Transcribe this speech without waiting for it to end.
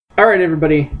All right,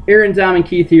 everybody. Aaron, Dom, and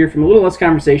Keith here from A Little Less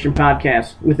Conversation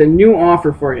podcast with a new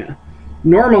offer for you.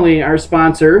 Normally, our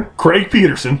sponsor, Craig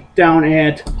Peterson, down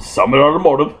at Summit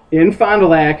Automotive in Fond du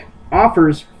Lac,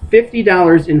 offers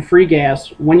 $50 in free gas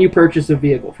when you purchase a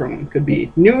vehicle from them. Could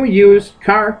be new, used,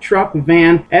 car, truck,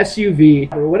 van,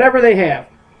 SUV, or whatever they have.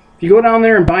 If you go down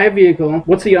there and buy a vehicle,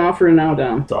 what's the offer now,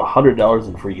 Dom? It's $100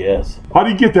 in free gas. How do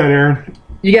you get that, Aaron?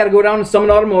 You got to go down to Summit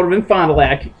Automotive in Fond du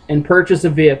Lac and purchase a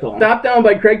vehicle. Stop down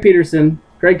by Craig Peterson.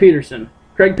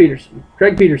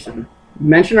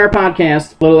 Mention our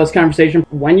podcast, A Little Less Conversation,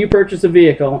 when you purchase a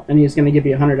vehicle, and he's going to give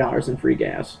you $100 in free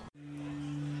gas.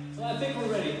 Well, I think we're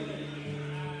ready.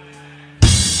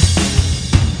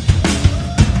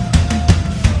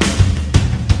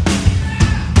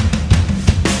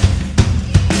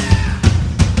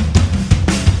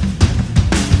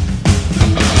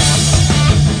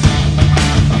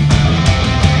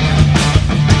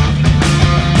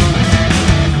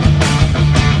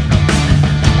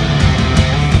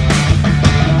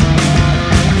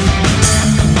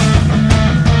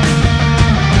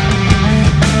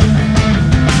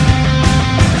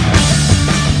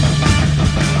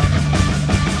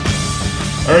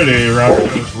 All right,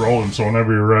 A-Rock, it's rolling, so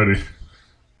whenever you're ready.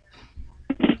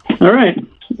 All right.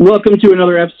 Welcome to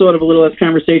another episode of A Little Less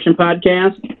Conversation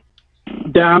podcast.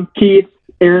 Dom, Keith,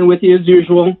 Aaron with you as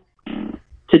usual.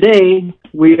 Today,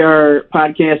 we are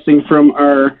podcasting from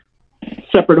our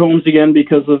separate homes again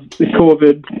because of the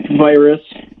COVID virus.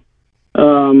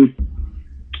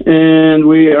 And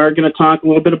we are going to talk a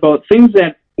little bit about things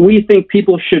that we think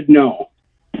people should know.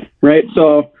 Right?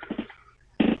 So,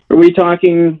 are we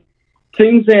talking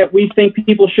things that we think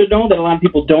people should know that a lot of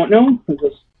people don't know?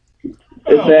 Is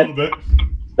that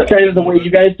kind of the way you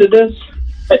guys did this?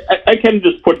 I kind of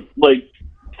just put, like,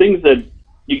 things that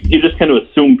you just kind of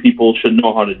assume people should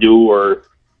know how to do or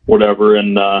whatever,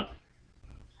 and oh,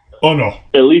 no.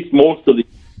 At least most of the...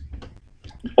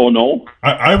 Oh, no?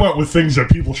 I went with things that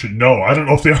people should know. I don't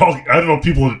know if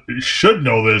people should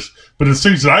know this, but it's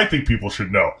things that I think people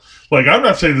should know. Like, I'm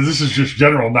not saying that this is just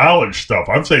general knowledge stuff.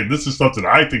 I'm saying this is stuff that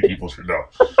I think people should know.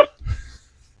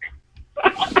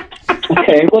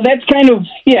 Okay, well, that's kind of,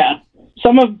 yeah.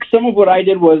 Some of what I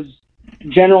did was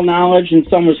general knowledge, and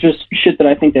some was just shit that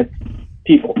I think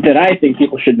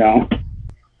people should know.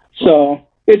 So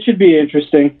it should be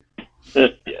interesting.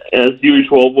 As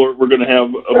usual, we're going to have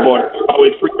about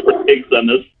probably 3 different takes on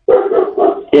this.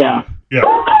 Yeah. Yeah.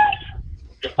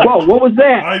 Whoa, what was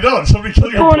that? I know. Somebody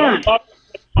killed your What's going on?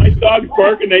 My dog's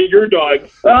barking at your dog.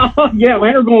 Oh, yeah,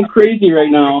 mine are going crazy right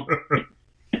now.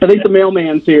 I think the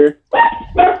mailman's here.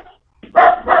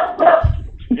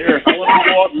 Here, I'll let you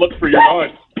go out and look for your dog.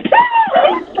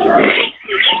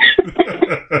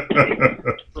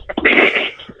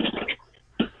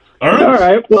 All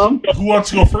right, well. Who wants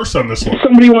to go first on this one?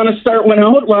 Somebody want to start one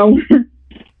out? Well,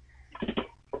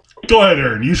 go ahead,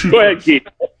 Aaron. You should go ahead, Keith.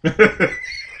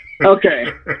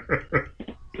 Okay.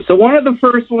 So one of the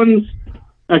first ones...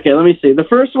 Okay, let me see. The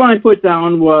first one I put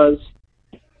down was...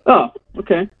 Oh,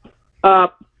 okay.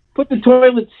 Put the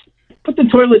toilet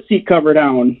seat cover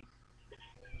down.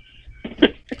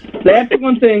 That's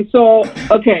one thing. So,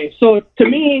 okay, so to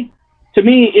me,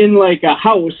 in like a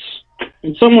house,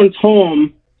 in someone's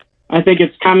home, I think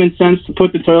it's common sense to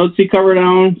put the toilet seat cover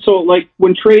down. So, like,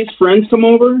 when Trey's friends come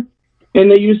over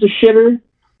and they use the shitter,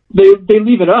 they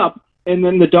leave it up, and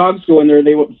then the dogs go in there,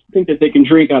 they think that they can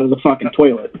drink out of the fucking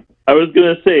toilet. I was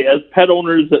going to say, as pet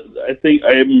owners, I think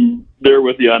I'm there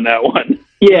with you on that one.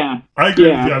 Yeah. I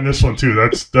agree with you on this one, too.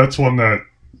 That's one that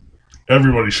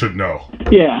everybody should know.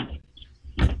 Yeah.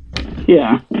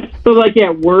 Yeah. So, like,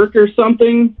 at work or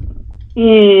something,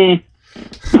 I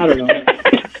don't know.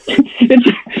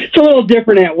 It's a little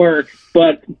different at work,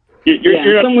 but... You're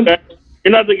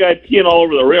not the guy peeing all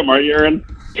over the rim, are you, Aaron?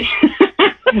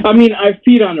 I mean, I've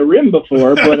peed on the rim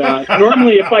before, but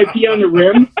normally if I pee on the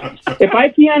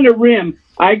rim,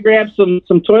 I grab some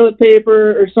toilet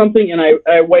paper or something, and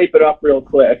I wipe it up real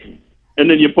quick. And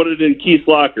then you put it in Keith's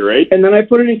locker, right? And then I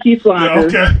put it in Keith's locker.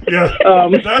 Yeah, okay, yeah.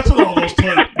 That's what all those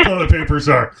toilet papers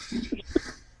are.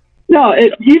 No,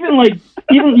 even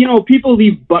people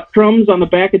leave butt crumbs on the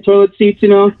back of toilet seats.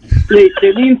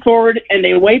 They lean forward and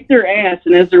they wipe their ass,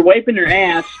 and as they're wiping their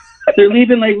ass, they're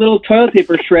leaving like little toilet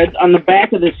paper shreds on the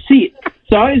back of the seat.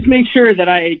 So I always make sure that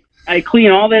I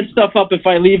clean all that stuff up if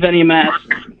I leave any mess.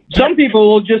 Some people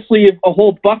will just leave a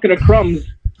whole bucket of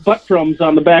butt crumbs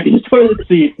on the back of the toilet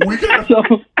seat.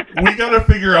 we got to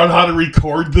figure out how to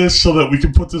record this so that we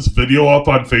can put this video up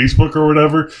on Facebook or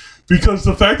whatever. Because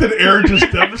the fact that Aaron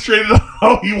just demonstrated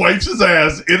how he wipes his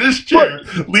ass in his chair,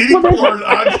 leaning forward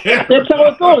on camera. That's how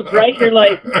it goes, right? You're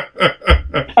like,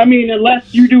 I mean,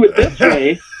 unless you do it this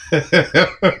way,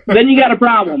 then you got a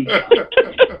problem.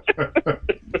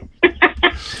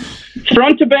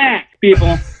 Front to back,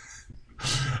 people.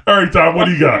 All right, Tom, what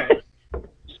do you got?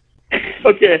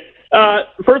 Okay.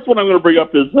 First one I'm going to bring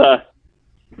up is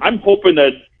I'm hoping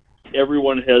that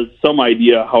everyone has some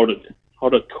idea how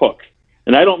to cook.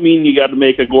 And I don't mean you got to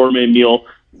make a gourmet meal,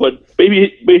 but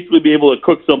maybe basically be able to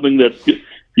cook something that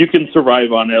you can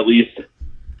survive on at least.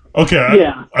 Okay,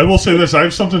 Yeah. I will say this. I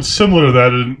have something similar to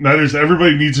that, and that is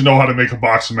everybody needs to know how to make a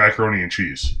box of macaroni and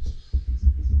cheese.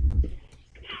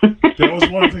 That was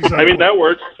one of the things I mean, that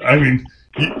works. I mean...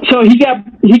 So he got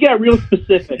real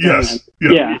specific. Yes.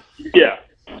 Yeah. Yeah.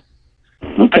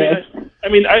 Okay.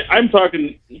 I'm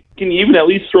talking, can you even at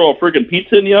least throw a friggin'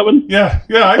 pizza in the oven? Yeah,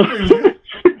 I agree with you.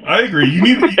 I agree. You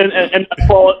need and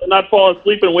not fall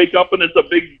asleep and wake up and it's a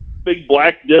big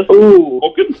black disc Ooh.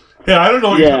 smoking? Yeah, I don't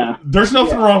know. Yeah. There's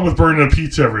nothing wrong with burning a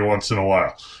pizza every once in a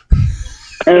while.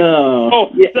 Oh.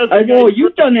 Yeah, Well,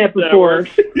 you've done that before.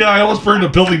 Yeah, I almost burned a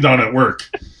building down at work.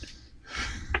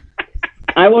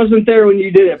 I wasn't there when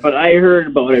you did it, but I heard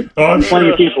about it. Oh, I'm Plenty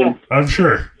sure. of people I'm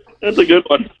sure. That's a good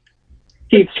one.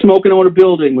 keep smoking out a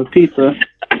building with pizza.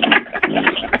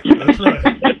 That's right.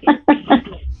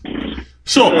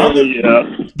 So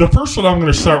the first one I'm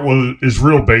going to start with is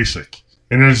real basic,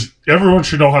 and is everyone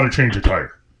should know how to change a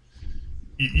tire.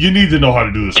 You need to know how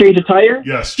to do this. Change a tire?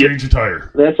 Yes, change a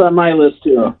tire. That's on my list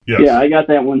too. Yes. Yeah, I got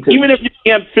that one too. Even if you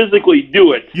can't physically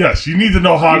do it, Yes, you need to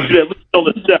know how you to should at least know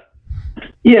the steps.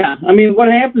 Yeah, I mean,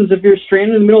 what happens if you're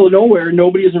stranded in the middle of nowhere and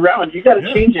nobody's around? You got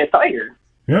to change that tire.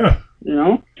 Yeah. You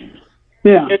know?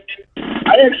 Yeah.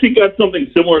 I actually got something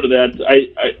similar to that.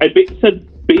 I said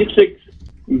basic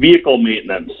vehicle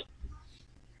maintenance.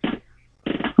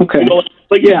 Okay. You know,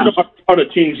 like you know how to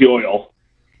change the oil.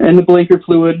 And the blinker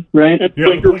fluid, right? And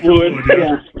blinker fluid.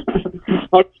 Yeah.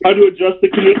 How to adjust the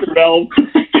connector valve.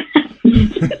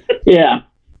 Yeah.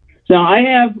 So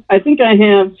I think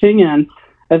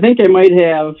I might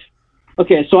have,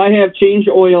 okay, so I have change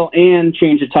oil and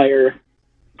change a tire.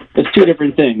 It's two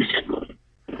different things.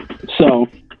 So.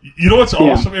 You know what's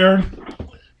awesome, Aaron?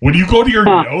 When you go to your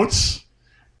notes,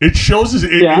 it shows us,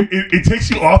 it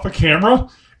takes you off a camera,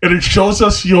 and it shows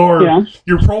us your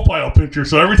profile picture.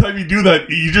 So every time you do that,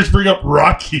 you just bring up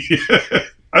Rocky.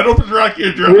 I don't know if it's Rocky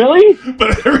or Drake. Really?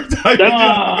 But every time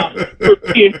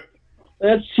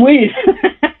that's sweet.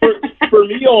 For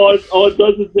me, all it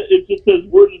does is it just says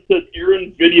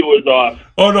Aaron's video is off.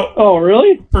 Oh, no. Oh,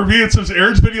 really? For me, it says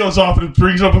Aaron's video is off, and it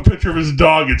brings up a picture of his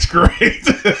dog. It's great.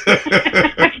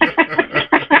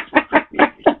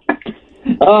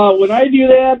 When I do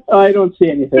that, I don't see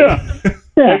anything.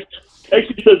 Yeah.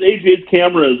 Actually, it says AJ's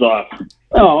camera is off.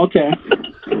 Oh, okay.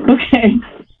 Okay.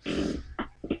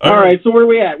 All right, so where are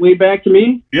we at? We back to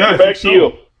me? Yeah, back to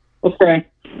you. Okay.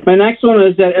 My next one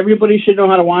is that everybody should know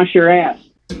how to wash your ass.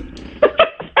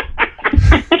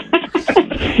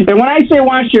 And when I say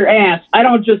wash your ass, I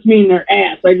don't just mean their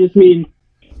ass. I just mean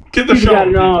get in the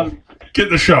shower. Get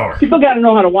in the shower. People got to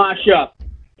know how to wash up.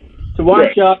 To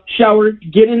wash up, shower,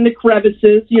 get in the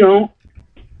crevices,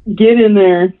 get in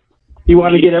there. You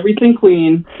want to get everything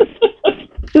clean.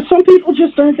 Because some people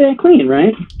just aren't that clean,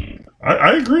 right?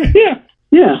 I agree. Yeah.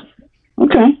 Yeah.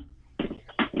 Okay.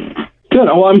 Good.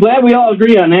 Well, I'm glad we all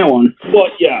agree on that one. Well,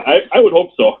 yeah, I would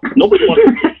hope so. Nobody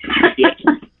wants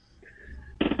to.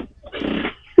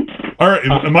 All right,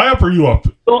 am I up or you up?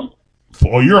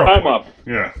 So, you're up. I'm up.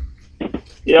 Yeah.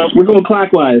 Yeah. We're going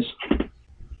clockwise.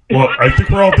 Well, I think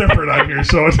we're all different on here,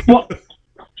 so. Well,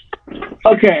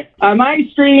 okay. On my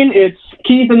screen, it's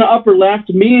Keith in the upper left,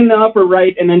 me in the upper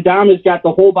right, and then Dom has got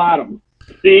the whole bottom.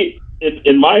 See,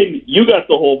 in mine, you got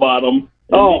the whole bottom.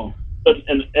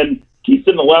 And Keith's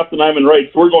in the left and I'm in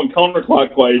right, so we're going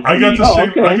counterclockwise. I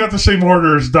got the same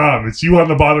order as Dom. It's you on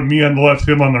the bottom, me on the left,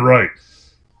 him on the right.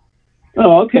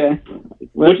 Oh, okay.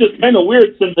 Which is kind of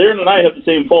weird since Aaron and I have the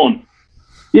same phone.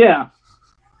 Yeah.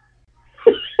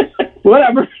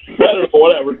 Whatever. I don't know,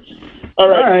 whatever. All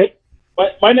right.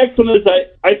 My next one is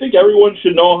I think everyone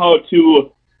should know how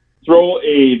to throw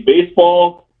a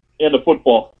baseball and a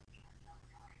football.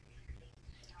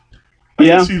 I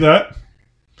can see that.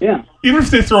 Yeah. Even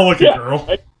if they throw like a girl.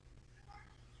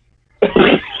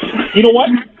 You know what?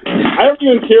 I don't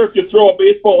even care if you throw a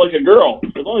baseball like a girl,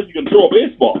 as long as you can throw a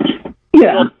baseball.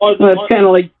 Yeah. That's kind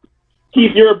of like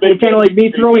Keith, you're a big kind of like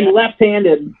me throwing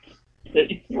left-handed.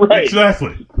 Right.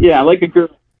 Exactly. Yeah, like a girl.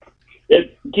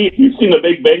 Keith, you've seen the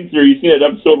Big Bang Theory. You've seen that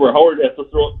episode where Howard has to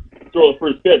throw the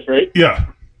first pitch, right? Yeah.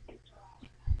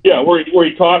 Yeah, where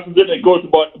he tosses it and it goes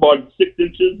about 6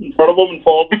 inches in front of him and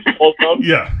falls down.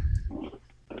 Yeah.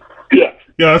 Yeah.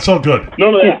 Yeah, that's all good.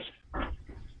 None of that.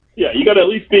 Yeah, you got to at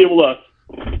least be able to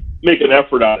make an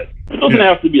effort on it. It doesn't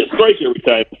have to be a strike every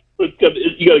time. But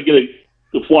you got to get it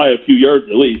to fly a few yards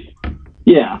at least.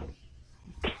 Yeah.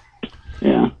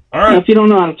 Yeah. All right. Now, if you don't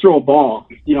know how to throw a ball,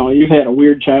 you've had a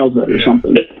weird childhood or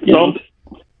something.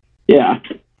 Yeah.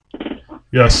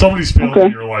 Yeah, somebody's failed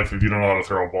in your life if you don't know how to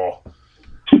throw a ball.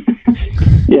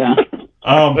 Yeah.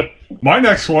 My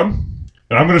next one,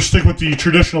 and I'm going to stick with the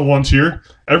traditional ones here.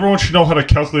 Everyone should know how to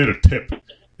calculate a tip,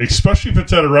 especially if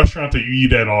it's at a restaurant that you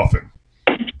eat at often.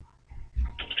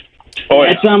 Oh,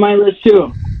 yeah. That's on my list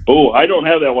too. Oh, I don't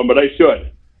have that one, but I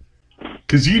should.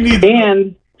 Because you need.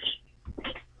 And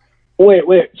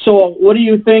wait. So, what do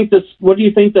you think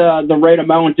the right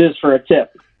amount is for a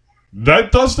tip?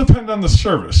 That does depend on the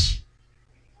service.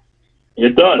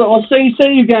 It does. So, I'll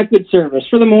say you got good service.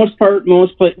 For the most part,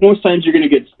 most times you're going to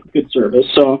get good service.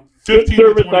 So, 15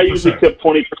 service, to 20%. I usually tip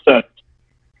 20%.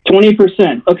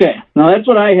 20%. Okay. Now that's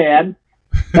what I had.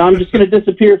 Now I'm just going to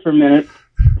disappear for a minute.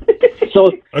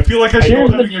 So I feel like I should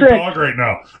here's be the having your trick. dog right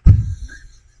now.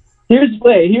 Here's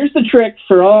the trick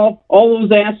for all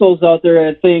those assholes out there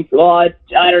that think, well, I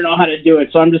don't know how to do it,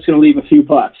 so I'm just going to leave a few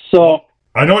bucks. So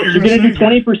I know what you're you're going to do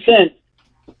 20%.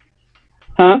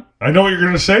 Huh? I know what you're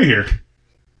going to say here.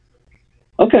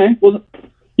 Okay. Well,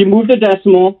 you move the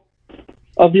decimal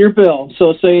of your bill.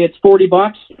 So say it's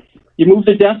 $40. You move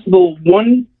the decimal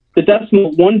one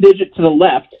digit to the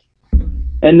left,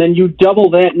 and then you double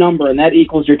that number, and that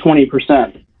equals your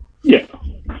 20%. Yeah.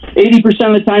 80%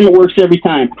 of the time, it works every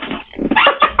time.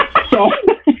 So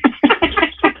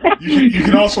You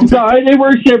can also take, it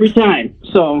works every time.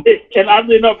 So And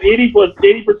oddly enough, 80% plus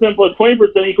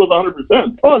 20% equals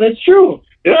 100%. oh, that's true.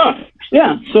 Yeah.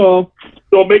 Yeah. So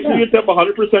So make sure you tip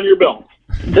 100% of your bill.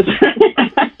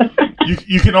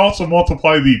 you can also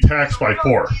multiply the tax by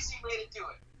 4. Easy way to do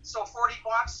it. So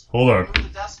 $40. Hold on. Move the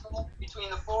decimal between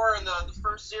the 4 and the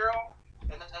first 0,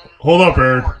 and then Hold up,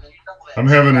 Aaron. 4, and then you double that. I'm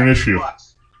having an issue.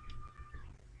 $40.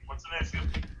 What's the issue?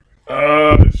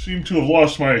 I seem to have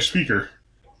lost my speaker.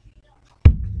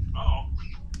 Oh.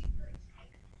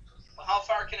 Well, how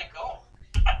far can it go?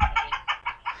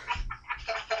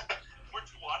 What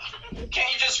you want?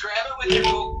 Can't you just grab it with your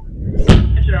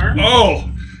Google? Oh,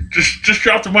 just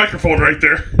dropped the microphone right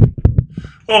there.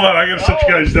 Hold on, I gotta set you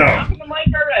guys down. The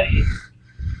mic already.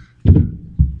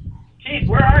 Keith,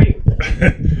 where are you?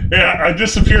 Yeah, I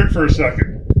disappeared for a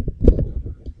second.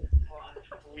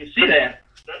 You see that?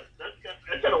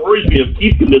 That kind of worries me if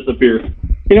Keith can disappear.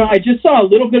 I just saw a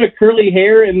little bit of curly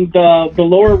hair in the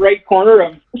lower right corner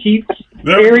of Keith's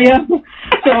There we area.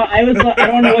 So I was like, I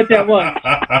don't know what that was.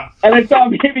 And I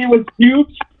thought maybe it was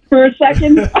pubes for a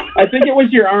second. I think it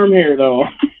was your arm hair, though.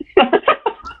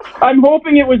 I'm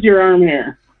hoping it was your arm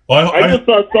hair. Well, I just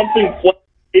saw something fly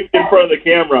in front of the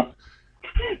camera.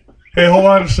 hey, hold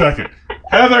on a second.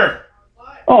 Heather,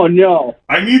 Oh, no.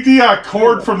 I need the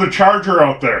cord from the charger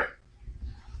out there.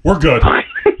 We're good.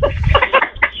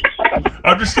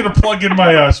 I'm just going to plug in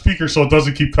my speaker so it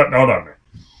doesn't keep cutting out on me.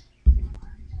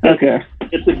 Okay.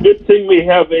 It's a good thing we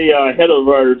have a head of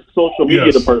our social media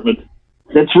Yes. department.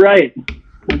 That's right.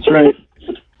 That's right.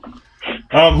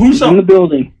 Who's In the up?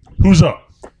 building. Who's up?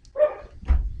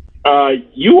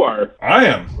 You are. I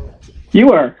am.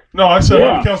 You are. No, I said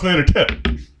Yeah. how to calculate a tip.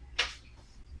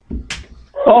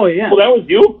 Oh, yeah. Well, that was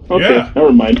you? Okay, Yeah.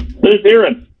 never mind. Then it's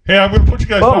Aaron. Hey, I'm going to put you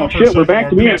guys Oh, down for a shit, second. we're back while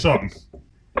to I'm me. doing something.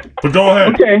 But go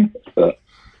ahead. Okay.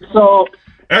 So,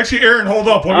 Actually, Aaron, hold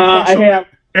up. Let me plug I something- have...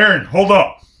 Aaron, hold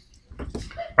up.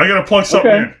 I got to plug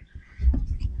something Okay. in.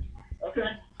 Okay.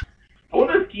 I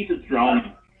wonder if Keith is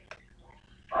drowning.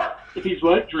 If he's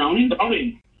what? Drowning?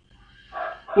 Drowning.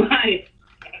 Why?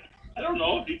 I don't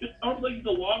know. He just sounds like he's a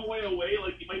long way away,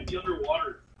 like he might be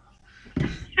underwater.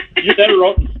 You're better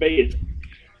out in space.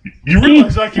 You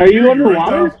realize I can Are you hear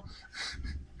underwater? right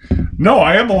now? No,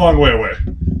 I am a long way away.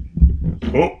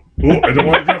 Oh, I don't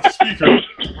want to drop the speaker.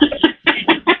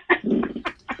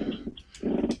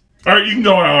 All right, you can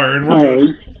go now, Aaron. We're All good.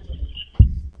 right.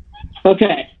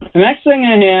 Okay. The next thing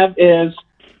I have is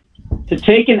to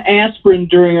take an aspirin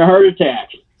during a heart attack.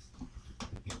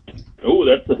 Oh,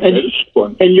 that is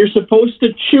fun. And you're supposed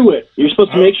to chew it. You're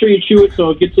supposed to make sure you chew it so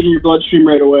it gets in your bloodstream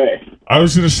right away. I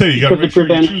was going to say, you got to make Because sure it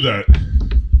you prevents- chew that.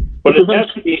 But It it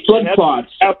has to be blood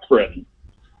clots. aspirin.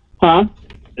 Huh?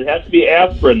 It has to be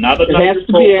aspirin, not a It has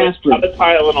to be ibuprofen, aspirin. not a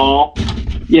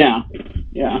Tylenol. Yeah.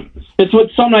 It's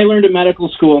something I learned in medical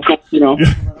school, Yeah.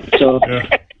 So,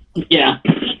 Yeah. yeah.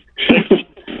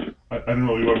 I don't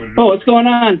know what you want me to do. Oh, what's going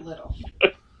on?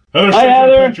 Heather, Hi, take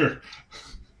Heather. a picture.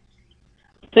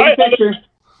 Take a picture.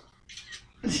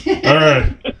 All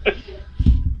right.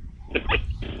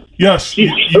 Yes,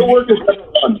 Her work is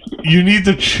done. you need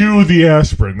to chew the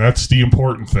aspirin. That's the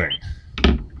important thing.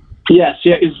 Yes,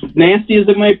 yeah, as nasty as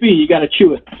it might be, you gotta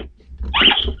chew it.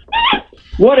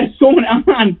 What is going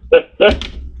on?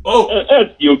 Oh,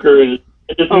 That's euchre.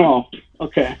 Oh,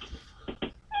 okay.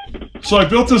 so I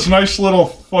built this nice little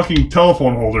fucking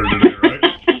telephone holder today, right?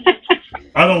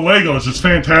 Out of Legos. It's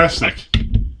fantastic.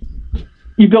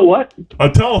 You built what? A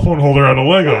telephone holder out of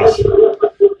Legos.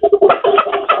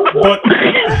 But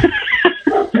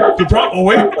the problem. Oh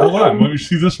wait, hold on. Let me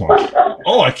see this one.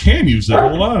 Oh, I can use it.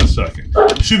 Hold on a second.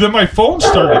 See, then my phone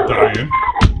started dying.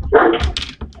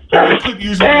 And I couldn't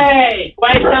use my. Hey,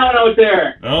 quiet down out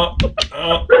there. Oh,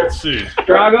 let's see.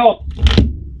 Drago.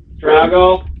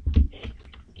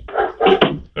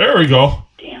 There we go.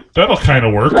 That'll kind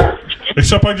of work.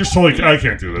 Except I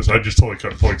can't do this. I just totally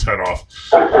cut Floyd's head off.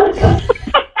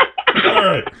 All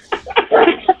right.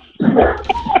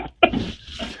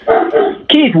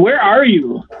 Keith, where are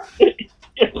you?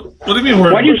 What do you mean?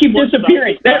 Why do you keep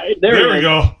disappearing? There we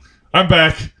go. I'm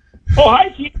back. Oh, hi,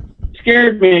 Keith.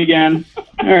 Scared me again.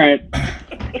 All right.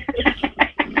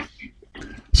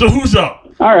 So who's up?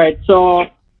 All right, so...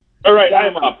 All right,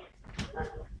 I'm up.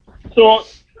 So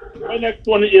my next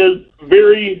one is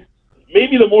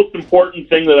maybe the most important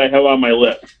thing that I have on my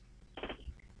list.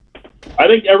 I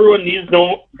think everyone needs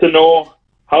to know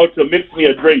how to mix me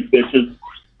a drink, bitches.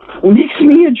 Mix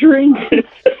me a drink.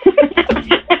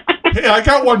 Hey, I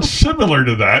got one similar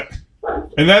to that,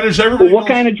 and that is everybody. What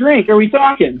kind of drink are we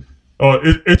talking? Oh,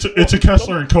 it's a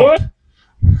Kessler and Coke. What?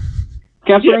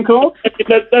 Kessler and Coke?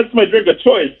 That's my drink of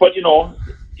choice. But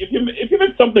if you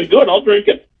make something good, I'll drink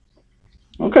it.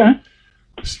 Okay.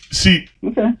 See,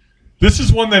 Okay. this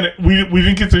is one that we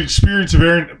didn't get the experience of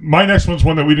Aaron. My next one's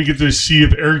one that we didn't get to see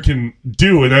if Aaron can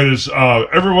do, and that is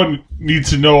everyone needs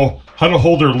to know how to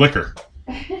hold their liquor.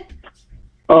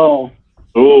 Oh.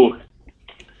 Ooh.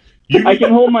 I can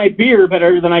hold my beer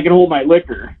better than I can hold my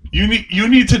liquor. You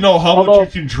need to know how much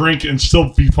you can drink and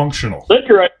still be functional.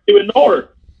 Liquor, I didn't even know her.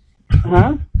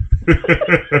 Huh?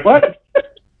 What?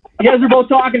 You guys are both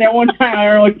talking at one time.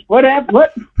 I was like, what happened?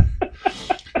 What?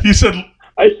 He said,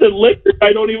 I said liquor,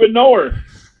 I don't even know her.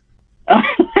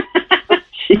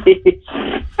 Jeez.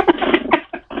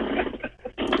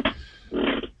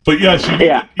 but yes,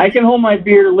 Yeah, I can hold my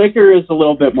beer. Liquor is a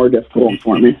little bit more difficult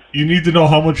for me. you need to know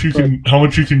how much you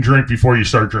can drink before you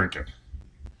start drinking.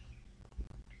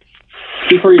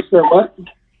 Before you start what?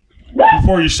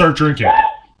 Before you start drinking.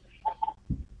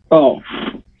 Oh.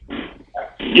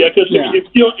 Yeah, because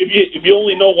if you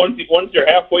only know once you're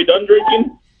halfway done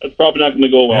drinking, that's probably not going to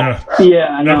go well. Yeah.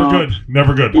 Yeah, Never no. good.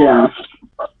 Never good. Yeah.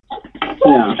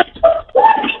 Yeah.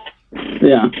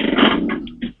 Yeah.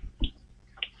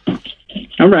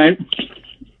 All right.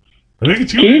 I think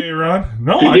it's you, Keith? Aaron.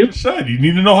 No, Did I you? just said you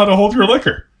need to know how to hold your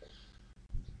liquor.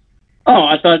 Oh,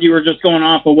 I thought you were just going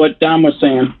off of what Dom was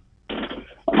saying.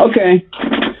 Okay.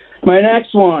 My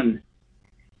next one.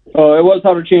 Oh, it was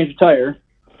how to change a tire.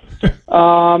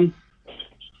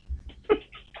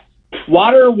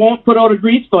 Water won't put out a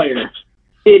grease fire.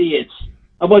 Idiots.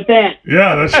 How about that?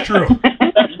 Yeah, that's true.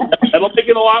 That'll make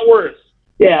it a lot worse.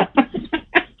 Yeah.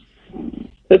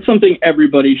 That's something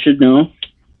everybody should know.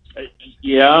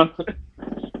 Yeah.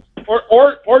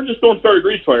 Or just don't start a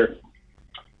grease fire.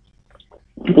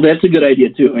 Well, that's a good idea,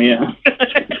 too. Yeah.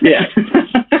 Yeah.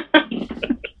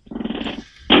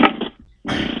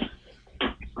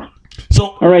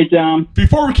 So, All right, Dom.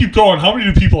 before we keep going, how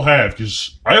many do people have?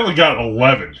 Because I only got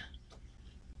 11.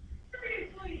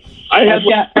 I had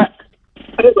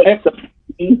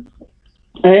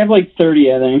I have like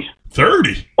 30, I think.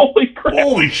 30? holy crap.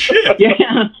 Holy shit.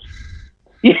 Yeah.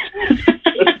 Yeah.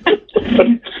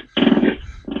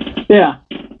 Yeah.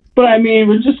 But I mean,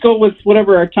 we'll just go with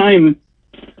whatever our time.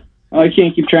 Oh, I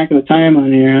can't keep track of the time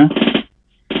on here, huh?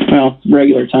 Well,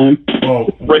 regular time. Well,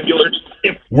 Regular.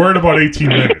 we're at about 18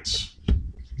 minutes.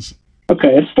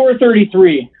 Okay, it's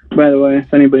 4:33, by the way,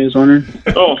 if anybody's wondering.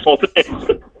 Oh, well, thanks.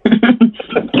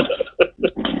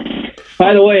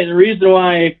 By the way, the reason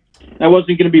why I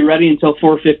wasn't going to be ready until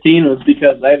 4:15 was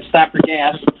because I had to stop for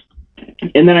gas,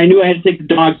 and then I knew I had to take the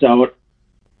dogs out,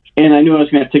 and I knew I was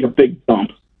going to take a big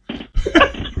bump.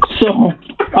 So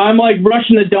I'm like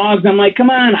rushing the dogs. I'm like, come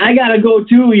on, I got to go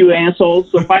too, you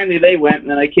assholes. So finally they went, and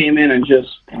then I came in and just...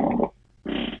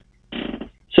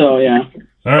 So, yeah.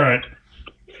 All right.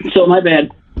 So my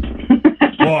bad.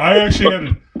 Well, I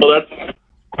actually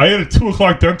had a 2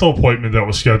 o'clock dental appointment that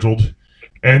was scheduled,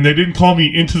 and they didn't call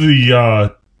me into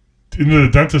the into the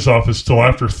dentist's office till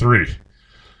after 3.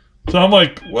 So I'm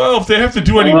like, well, if they have to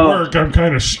do any work, I'm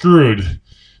kind of screwed.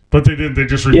 But they didn't. They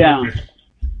just removed me.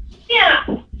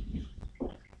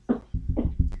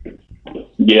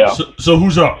 Yeah. So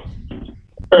who's up?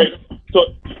 All right.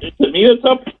 So is it me that's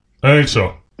up? I think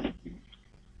so.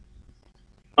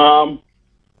 How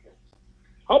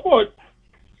about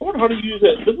how to use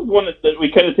it? This is one that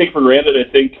we kind of take for granted, I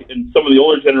think, and some of the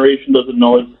older generation doesn't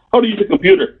know is how to use a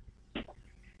computer.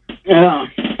 Yeah.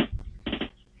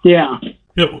 Yeah.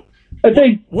 I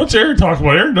think. What's Aaron talking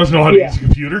about? Aaron doesn't know how to use a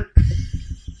computer.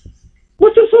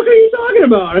 What the fuck are you talking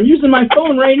about? I'm using my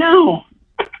phone right now.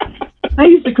 I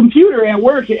use the computer at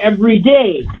work every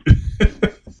day.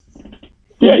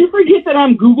 Did you forget that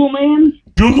I'm Google man?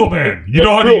 Google man. You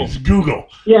know how to use Google.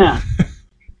 Yeah.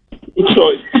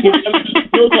 So, you know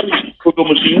how to use a Google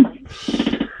machine?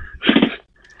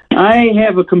 I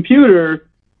have a computer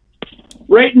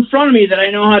right in front of me that I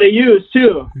know how to use,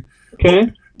 too.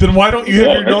 Okay? Then why don't you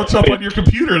have your notes up on your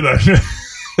computer, then?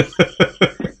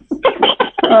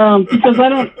 Because I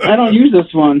don't use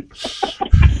this one.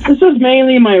 This is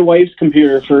mainly my wife's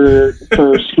computer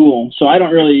for school, so I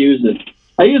don't really use it.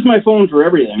 I use my phone for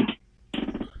everything.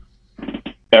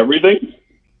 Everything?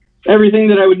 Everything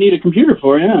that I would need a computer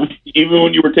for, yeah. Even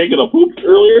when you were taking a poop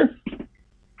earlier?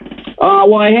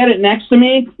 Well, I had it next to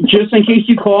me, just in case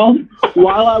you called,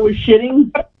 while I was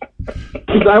shitting,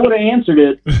 because I would have answered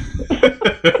it.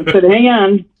 I said, hang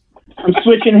on, I'm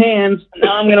switching hands,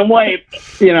 now I'm going to wipe,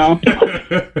 you know.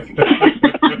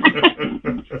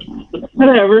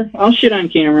 Whatever, I'll shit on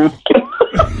camera.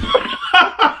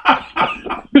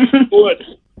 What?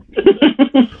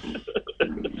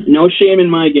 No shame in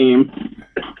my game.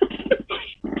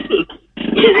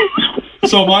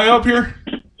 So am I up here?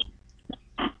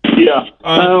 Yeah.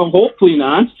 Hopefully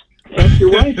not. Ask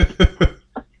your wife.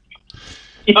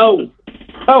 Oh.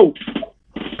 All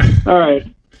right.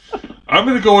 I'm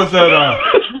going to go with that.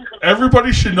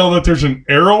 Everybody should know that there's an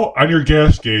arrow on your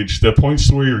gas gauge that points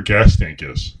to where your gas tank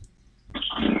is.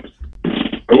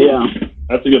 Yeah.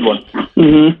 That's a good one.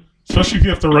 Mm-hmm. Especially if you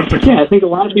have to rent a car. Yeah, I think a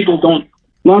lot of people don't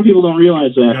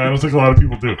realize that. Yeah, I don't think a lot of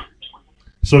people do.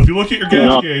 So if you look at your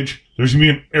gas gauge, there's going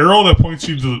to be an arrow that points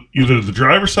you to either the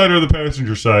driver's side or the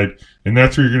passenger side, and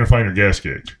that's where you're going to find your gas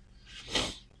gauge.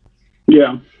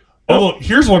 Yeah. Although,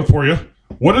 here's one for you.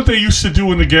 What did they used to do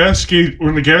when the gas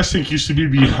tank used to be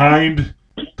behind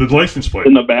the license plate?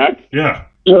 In the back? Yeah.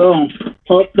 Oh,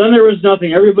 well, then there was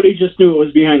nothing. Everybody just knew it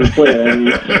was behind the plate. I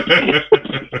mean,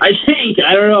 I think.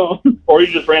 I don't know. Or you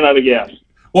just ran out of gas.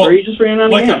 Well, or you just ran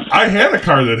out of gas. I had a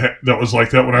car that was like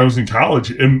that when I was in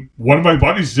college, and one of my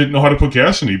buddies didn't know how to put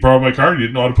gas in it. He borrowed my car, and he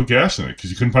didn't know how to put gas in it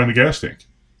because he couldn't find the gas tank.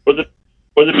 Was it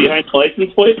behind the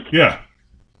license plate? Yeah.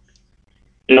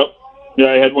 Yep.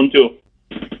 Yeah, I had one too.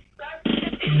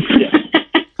 Yeah.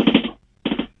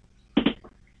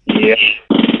 Yeah.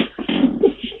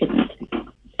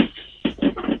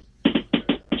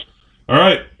 All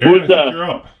right. Aaron, Who's you're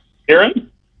up.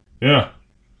 Aaron? Yeah.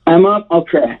 I'm up.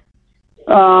 Okay.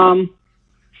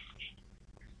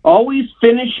 Always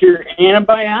finish your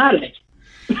antibiotics.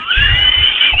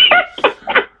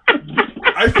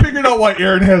 I figured out why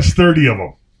Aaron has 30 of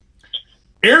them.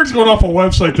 Aaron's going off a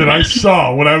website that I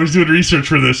saw when I was doing research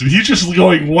for this, and he's just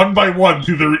going one by one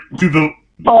through the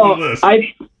list.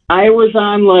 I was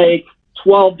on like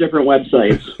 12 different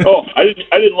websites. Oh, I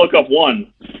didn't look up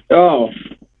one. Oh,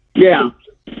 yeah.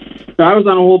 So I was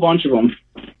on a whole bunch of them.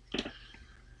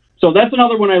 So that's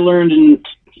another one I learned in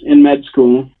med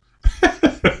school.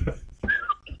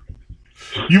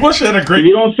 You must have had a great... If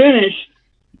you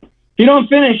don't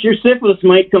finish, your syphilis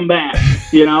might come back,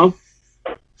 you know?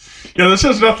 Yeah, this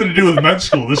has nothing to do with med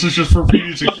school. This is just for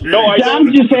previous experience. No,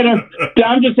 Dom just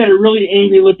had a really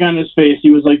angry look on his face. He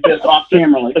was like this off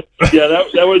camera. Like, yeah,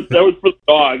 that was for the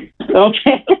dog.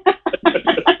 Okay.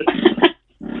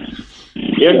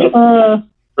 Yeah,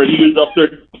 he was up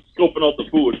there scoping out the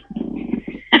food.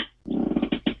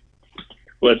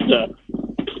 But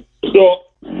so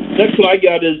next one I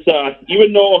got is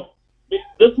even though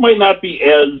this might not be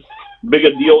as big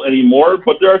a deal anymore,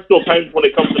 but there are still times when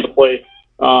it comes into play,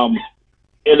 and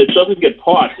it doesn't get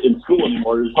taught in school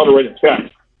anymore. Is how to write a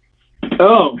check.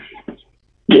 Oh,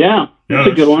 yeah, that's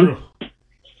a good one. True.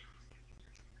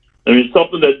 I mean,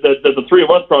 something that the three of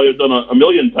us probably have done a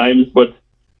million times, but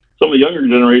some of the younger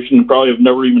generation probably have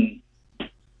never even.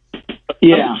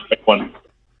 Yeah. One.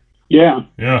 Yeah.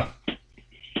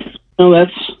 No, I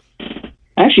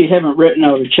actually haven't written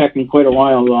out a check in quite a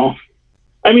while, though.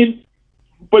 I mean,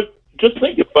 but just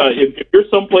think if you're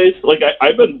someplace like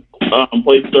I've been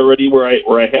places already where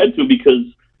I had to because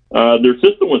their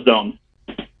system was down,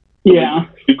 Yeah.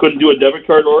 You couldn't do a debit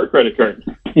card or a credit card.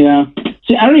 Yeah.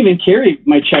 See, I don't even carry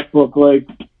my checkbook. Like,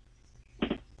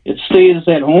 it stays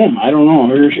at home. I don't know.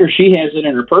 Or she has it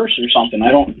in her purse or something.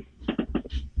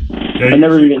 Yeah, I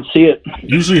never even see it.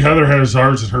 Usually Heather has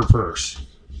ours in her purse.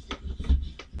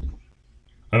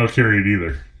 I don't carry it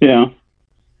either. Yeah.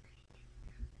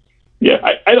 Yeah,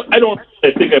 I don't.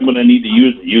 I think I'm going to need to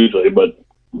use it usually, but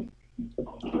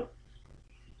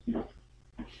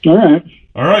All right.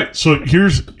 All right. So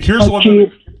here's one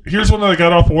that I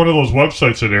got off of one of those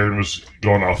websites that Aaron was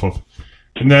going off of,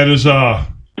 and that is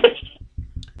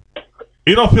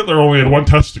Adolf Hitler only had one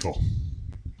testicle.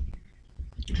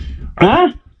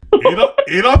 Huh?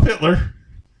 Adolf Hitler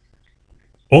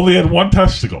only had one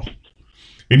testicle.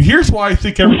 And here's why I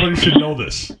think everybody should know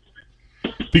this.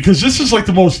 Because this is like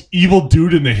the most evil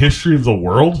dude in the history of the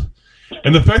world.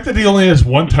 And the fact that he only has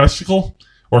one testicle,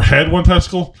 or had one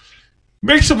testicle,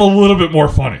 makes him a little bit more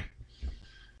funny.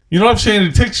 You know what I'm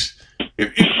saying?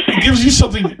 It gives you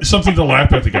something to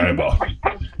laugh at the guy about.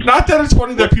 Not that it's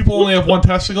funny that people only have one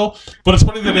testicle, but it's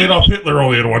funny that Adolf Hitler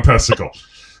only had one testicle.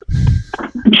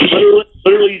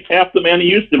 literally he's half the man he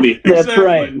used to be. That's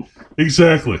right.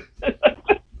 Exactly.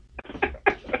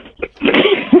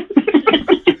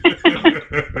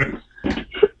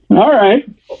 All right.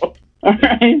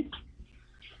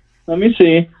 Let me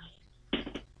see.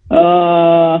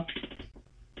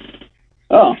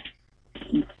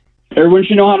 Everyone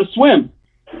should know how to swim.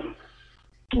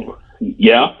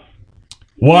 Yeah.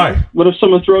 Why? What if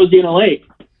someone throws you in a lake?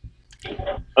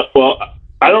 Well,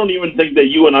 I don't even think that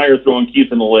you and I are throwing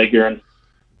Keith in the lake, Aaron.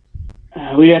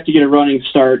 We'd have to get a running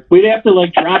start. We'd have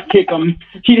to drop kick him.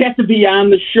 He'd have to be on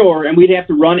the shore, and we'd have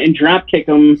to run and drop kick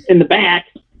him in the back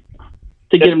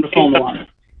to get him to fall in the water.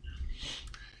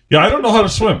 Yeah, I don't know how to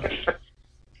swim.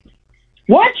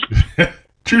 What?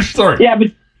 True story. Yeah, but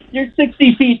you're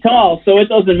 60 feet tall, so it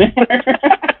doesn't matter.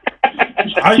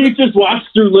 Keith just walks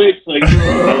through lakes like.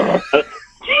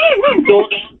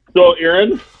 So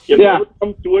Aaron, if Yeah. it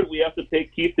comes to it, we have to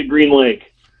take Keith to Green Lake.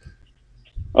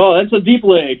 Oh, that's a deep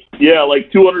lake. Yeah, like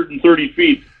 230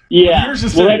 feet. Yeah, Here's the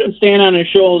we'll thing. have to stand on his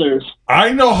shoulders.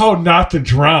 I know how not to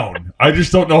drown. I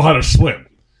just don't know how to swim.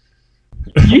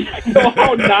 You know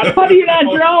how do you not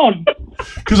drown?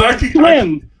 Because I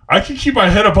can keep my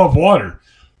head above water,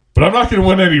 but I'm not going to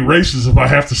win any races if I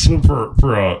have to swim for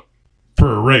a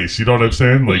race. You know what I'm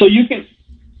saying? Like, So you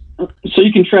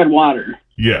can tread water.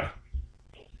 yeah.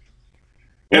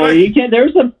 Well, you can't.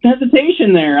 There's a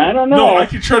hesitation there. I don't know. No, I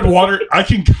can tread water. I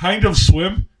can kind of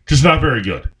swim, just not very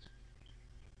good.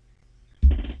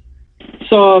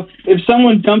 So if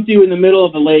someone dumped you in the middle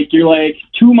of a lake, you're like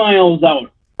 2 miles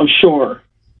out of shore.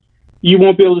 You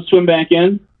won't be able to swim back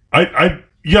in?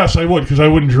 Yes, I would, because I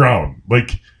wouldn't drown.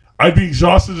 Like, I'd be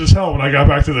exhausted as hell when I got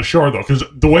back to the shore, though, because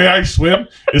the way I swim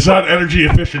is not energy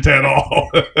efficient at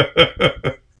all.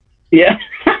 Yeah.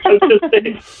 I was just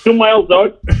saying, 2 miles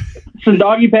out. Some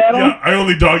doggy paddle? Yeah, I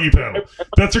only doggy paddle.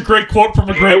 That's a great quote from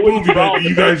a great movie that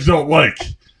you guys don't like.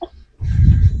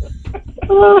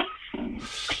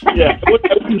 Yeah, I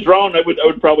wouldn't drown. I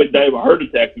would probably die of a heart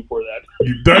attack before that.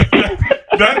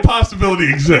 That possibility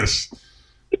exists.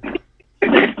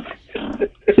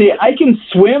 See, I can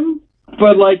swim,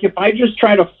 but if I just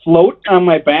try to float on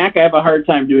my back, I have a hard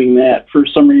time doing that for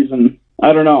some reason.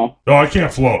 I don't know. No, I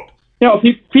can't float.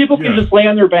 People can just lay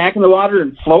on their back in the water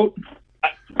and float.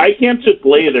 I can't just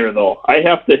lay there though. I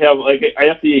have to have I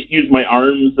have to use my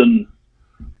arms and.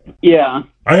 Yeah.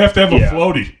 I have to have a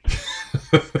floaty.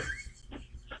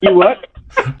 You what?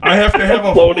 I have to have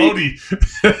a floaty.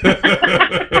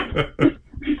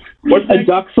 What's A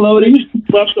duck floating?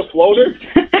 left a floater?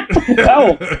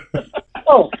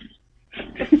 Oh.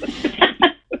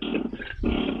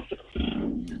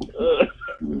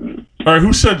 All right,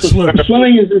 who said swim?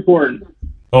 Swimming is important.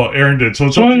 Oh, Aaron did. So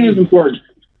it's Swimming is important.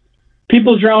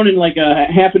 People drown in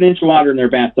a half an inch of water in their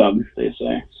bathtub, they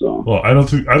say. So. Well, I don't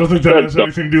think that has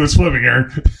anything to do with swimming, Aaron.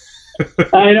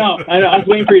 I know. I was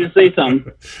waiting for you to say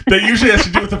something. That usually has to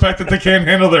do with the fact that they can't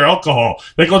handle their alcohol.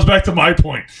 That goes back to my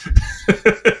point.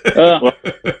 True.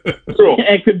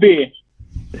 It could be.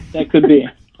 That could be.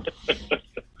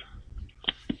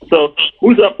 So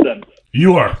who's up then?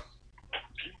 You are.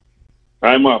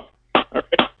 I'm up. All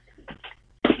right.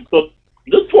 So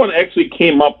this one actually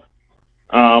came up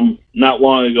not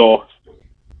long ago.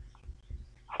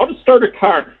 How to start a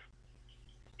car.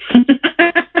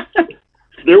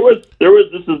 There was.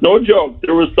 This is no joke.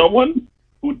 There was someone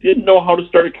who didn't know how to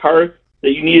start a car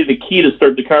that you needed a key to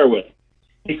start the car with.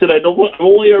 He said, "I've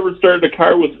only ever started a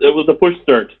car with a push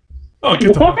start." Oh,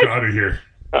 get the fuck out of here!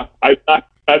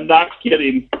 I'm not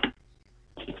kidding.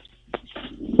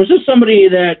 Was this somebody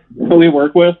that we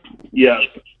work with? Yes.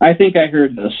 I think I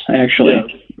heard this, actually.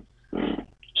 Yes.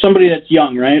 Somebody that's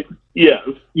young, right? Yes.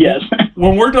 Yes.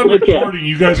 When we're done Okay. recording,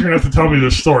 you guys are going to have to tell me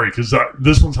this story because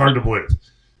this one's hard to believe.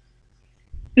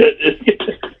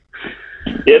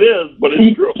 It is, but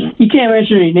it's true. You can't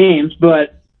mention any names,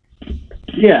 but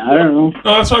yeah, I don't know.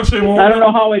 No, that's what I'm saying. I don't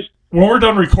know how it. When we're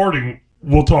done recording,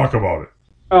 we'll talk about it.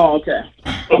 Oh, okay.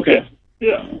 Okay.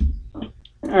 Yeah. All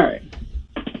right.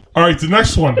 All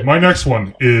right, my next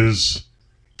one is,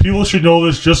 people should know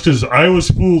this just because I was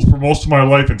fooled for most of my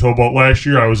life until about last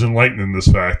year. I was enlightened in this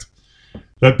fact.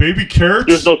 That baby carrots...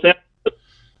 There's no sense.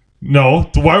 No,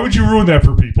 why would you ruin that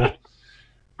for people?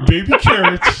 Baby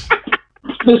carrots...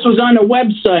 This was on a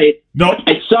website. No,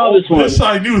 I saw this one. This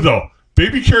I knew, though.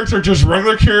 Baby carrots are just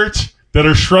regular carrots that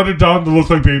are shredded down to look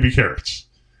like baby carrots.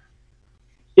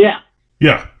 Yeah.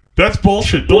 Yeah, that's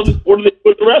bullshit. What do they do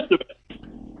with the rest of it?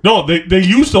 No, they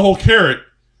use the whole carrot.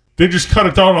 They just cut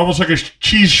it down almost like a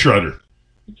cheese shredder.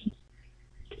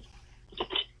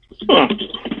 Huh.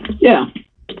 Yeah.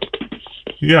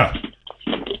 Yeah.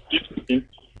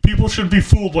 People shouldn't be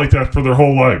fooled like that for their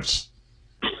whole lives.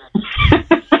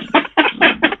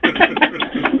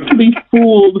 Be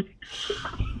fooled.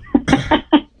 I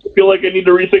feel like I need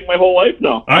to rethink my whole life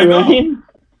now. I know.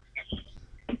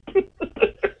 Right?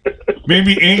 Made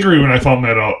me angry when I found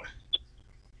that out.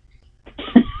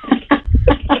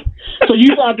 So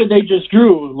you thought that they just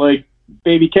grew like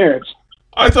baby carrots?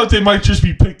 I thought they might just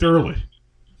be picked early.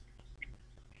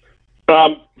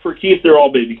 For Keith, they're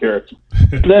all baby carrots.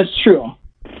 That's true.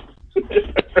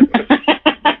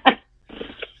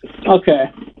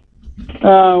 Okay.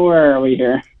 Where are we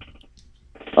here?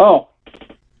 Oh.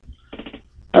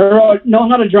 I wrote, know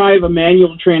how to drive a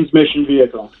manual transmission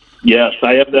vehicle. Yes,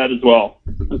 I have that as well.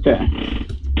 Okay.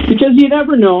 Because you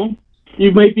never know.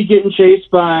 You might be getting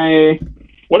chased by...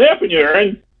 What happened,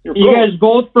 Aaron? You're You guys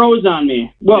both froze on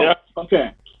me. Well, Yeah.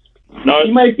 okay. No,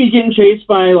 You might be getting chased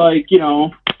by, like,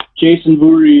 Jason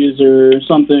Voorhees or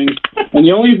something. And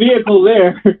the only vehicle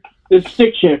there is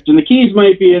stick shift. And the keys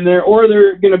might be in there, or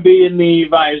they're going to be in the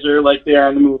visor like they are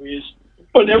in the movies.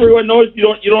 but everyone knows you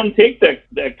don't take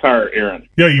that car, Aaron.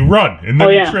 Yeah, you run, and then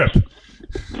yeah. you trip.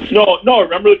 No,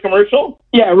 remember the commercial?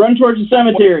 Yeah, run towards the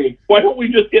cemetery. Why don't we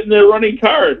just get in there running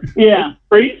cars? Yeah.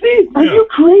 Crazy? Are Yeah. you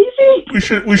crazy?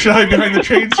 We should hide behind the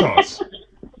chainsaws.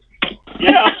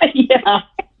 Yeah. Yeah.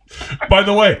 By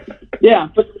the way, Yeah,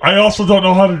 but I also don't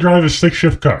know how to drive a stick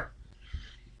shift car.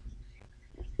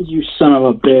 you son of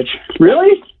a bitch.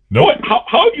 Really? Nope. What? How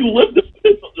have you lived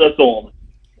this old?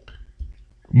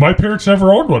 My parents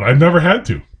never owned one. I've never had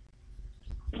to.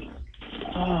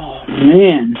 Oh,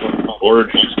 man.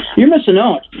 Lord. You're missing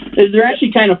out. They're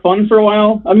actually kind of fun for a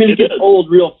while. I mean, it gets old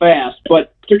real fast,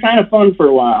 but they're kind of fun for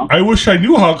a while. I wish I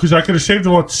knew how, because I could have saved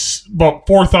about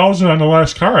 $4,000 on the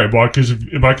last car I bought. Because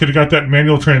if I could have got that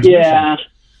manual transmission. Yeah.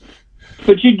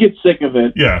 But you'd get sick of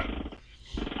it. Yeah.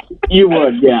 You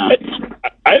would, yeah.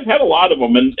 I've had a lot of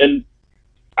them, and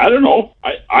I don't know.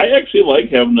 I actually like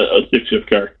having a stick-shift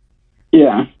car.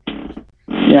 Yeah.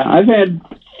 Yeah, I've had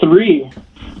 3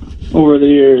 over the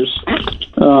years.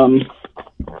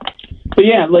 But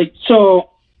yeah, like, so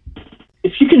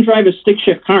if you can drive a stick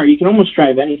shift car, you can almost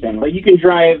drive anything. Like, you can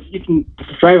drive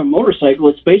a motorcycle.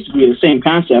 It's basically the same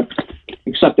concept,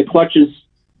 except the clutch is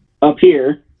up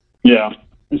here Yeah.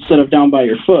 instead of down by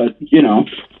your foot, Yeah.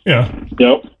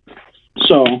 Yep.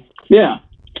 So, yeah.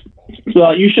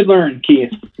 Well, you should learn,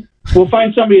 Keith. We'll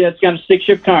find somebody that's got a stick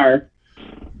shift car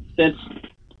that's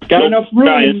got enough room.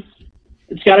 Giant.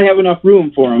 It's got to have enough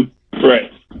room for them.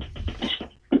 Right.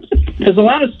 Because a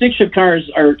lot of stick shift cars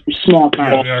are small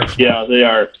cars. Yeah, they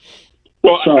are.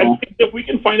 Well, So- I think if we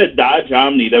can find a Dodge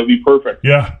Omni, that would be perfect.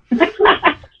 Yeah.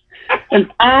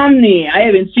 An Omni. I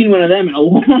haven't seen one of them in a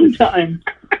long time.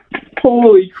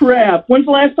 Holy crap. When's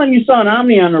the last time you saw an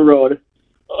Omni on the road?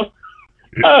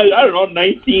 I don't know,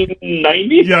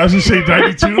 1990? Yeah, I was going to say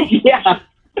 92. Yeah.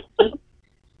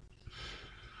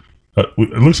 It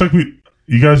looks like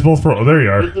you guys both wrote. Oh, there you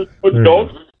are. This is what There you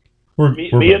jokes. We're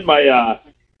Me and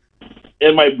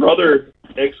my brother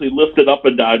actually lifted up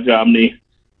a Dodge Omni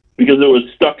because it was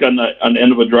stuck on the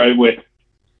end of a driveway.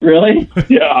 Really?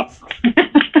 Yeah.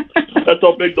 That's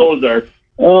how big those are.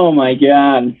 Oh, my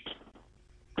God.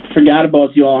 Forgot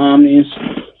about the old Omnis.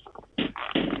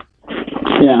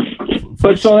 Yeah.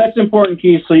 But so that's important,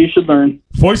 Keith, so you should learn.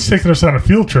 Voice taking us on a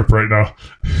field trip right now.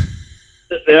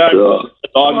 Yeah. Oh.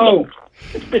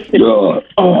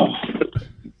 Oh.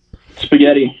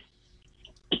 Spaghetti.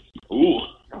 Ooh.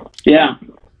 Yeah.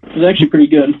 It was actually pretty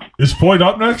good. Is Floyd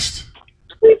up next?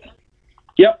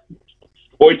 Yep.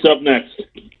 Voight's up next.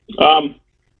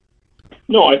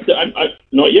 No, I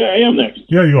am next.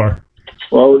 Yeah, you are.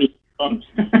 We're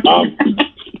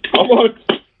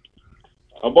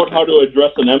How about how to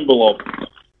address an envelope?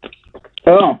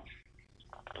 Oh.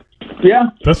 Yeah,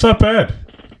 That's not bad.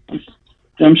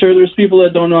 I'm sure there's people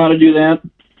that don't know how to do that.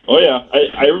 Oh yeah,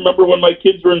 I remember when my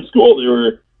kids were in school, they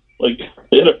were like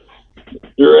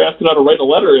they were asking how to write a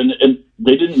letter, and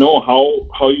they didn't know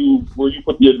where you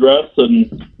put the address,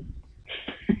 and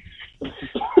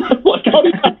like how do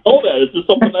you not know that? It's just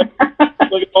something that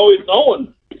like I've always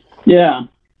known. Yeah.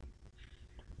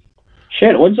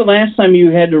 Shit, when's the last time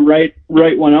you had to write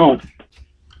one out?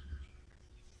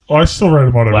 Oh, I still write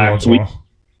them out every Last once in a week. while.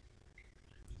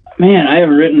 Man, I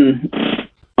haven't written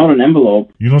out an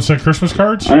envelope. You don't send Christmas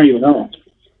cards? I don't even know.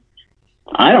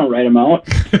 I don't write them out.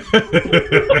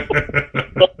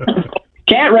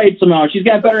 Kat writes them out. She's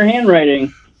got better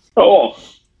handwriting. Oh,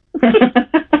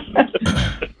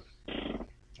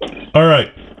 All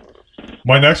right.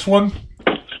 My next one.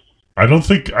 I don't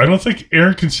think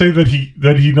Aaron can say that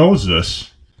he knows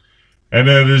this, and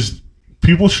that is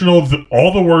people should know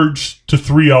all the words to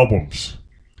 3 albums: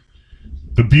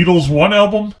 the Beatles' one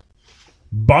album,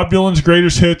 Bob Dylan's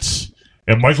greatest hits,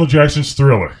 and Michael Jackson's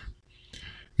Thriller.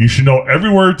 You should know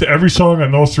every word to every song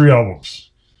on those 3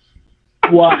 albums.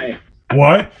 Why?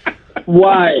 Why?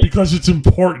 Why? Because it's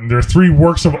important. They're 3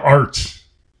 works of art.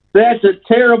 That's a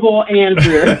terrible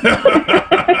answer.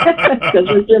 Because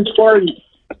it's important.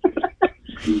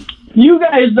 You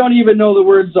guys don't even know the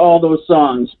words to all those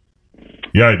songs.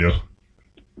 Yeah, I do.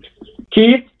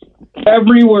 Keith,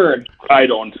 every word. I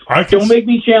don't. Don't make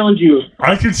me challenge you.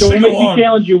 I can Don't sing make along. me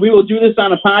challenge you. We will do this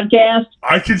on a podcast.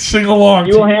 I can sing along.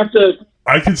 You will have to.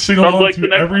 I can sing Sounds along like to the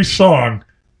next- every song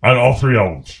on all 3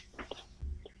 albums.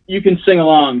 You can sing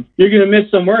along. You're gonna miss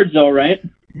some words, though, right?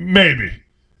 Maybe.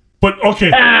 But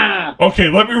okay. Ah! Okay,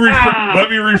 let me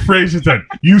rephrase it then.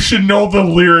 You should know the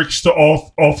lyrics to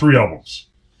all 3 albums.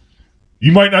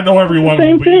 You might not know every one of them,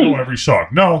 Same but you thing. know every song.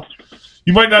 No.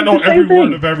 You might not know It's the every same word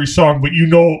thing. of every song, but you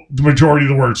know the majority of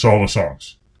the words to all the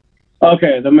songs.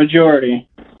 Okay, the majority.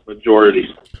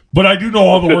 Majority. But I do know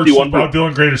all the words to 51%. Bob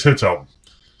Dylan Greatest Hits album.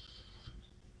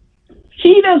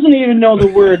 He doesn't even know the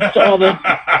words to all the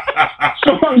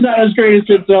songs on his greatest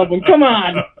hits album. Come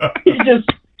on,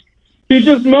 he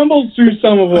just mumbles through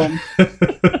some of them.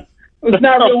 It's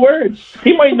not real words.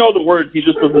 He might know the words, he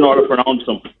just doesn't know how to pronounce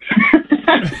them.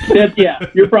 Yeah,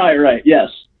 you're probably right. Yes.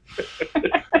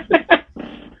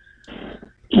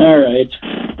 All right.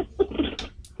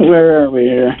 Where are we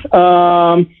here?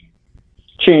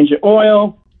 Change of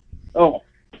oil. Oh.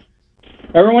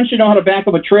 Everyone should know how to back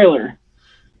up a trailer.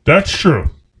 That's true.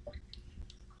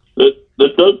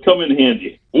 That does come in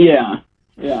handy. Yeah.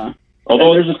 Yeah.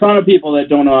 Although And there's a ton of people that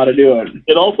don't know how to do it.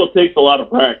 it also takes a lot of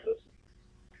practice.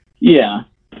 Yeah.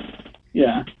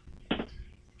 Yeah.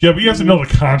 Yeah, but you have to know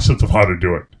the concept of how to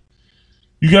do it.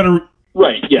 You gotta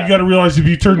Right, yeah. you gotta realize if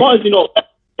you turn As long as you know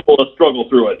people that struggle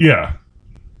through it. yeah.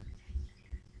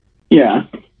 Yeah.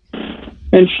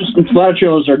 And it's just, a lot of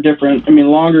trailers are different. I mean,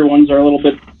 longer ones are a little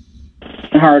bit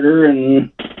harder,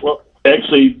 and Well,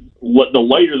 actually, the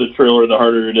lighter the trailer, the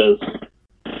harder it is.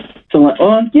 so,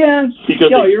 yeah. Because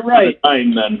No, they you're right.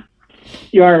 Time then.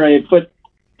 You are right, but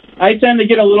I tend to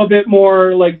get a little bit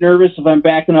more nervous if I'm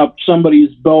backing up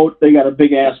somebody's boat. They got a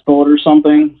big ass boat or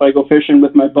something. If I go fishing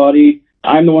with my buddy,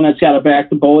 I'm the one that's got to back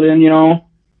the boat in,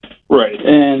 Right.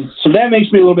 And so that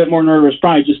makes me a little bit more nervous,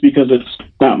 probably just because it's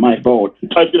not my boat.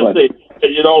 I was going to say,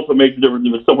 it also makes a difference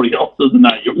if it's somebody else's and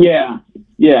not you. Yeah,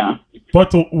 yeah,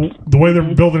 But the way they're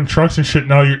building trucks and shit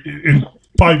now, in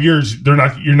 5 years you're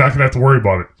not gonna have to worry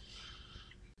about it.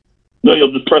 No,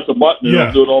 you'll just press a button and Yeah.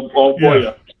 it'll do it all for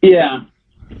Yeah. you. yeah.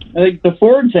 I think the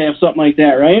Fords have something like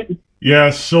that, right? Yeah,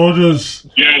 so does.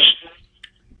 Yes.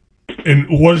 And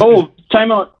what is Oh,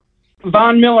 time out.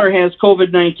 Von Miller has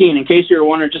COVID-19. In case you were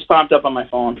wondering, it just popped up on my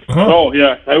phone. huh? Oh,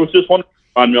 yeah. I was just wondering,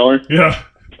 Von Miller. Yeah.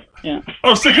 Yeah. I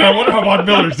was thinking, I wonder how Von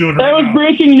Miller's doing That right was now.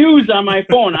 breaking news on my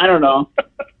phone. I don't know.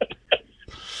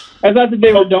 I thought that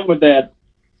they were done with that.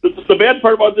 The bad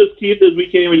part about this, Keith, is we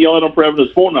can't even yell at him for having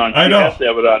his phone on. I know. He has to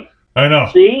have it on. I know.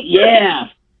 See? Yeah.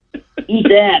 Eat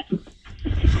that.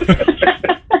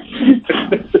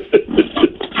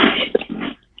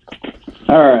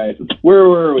 All right. Where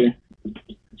were we?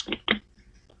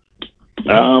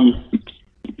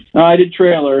 I did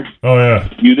trailer. Oh yeah.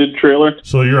 You did trailer,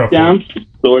 So you're up. Yeah.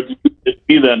 so it's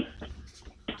me then.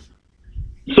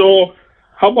 So,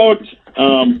 how about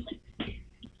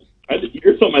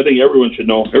here's something I think everyone should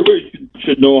know. Everybody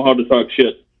should know how to talk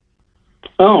shit.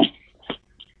 Oh,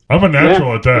 I'm a natural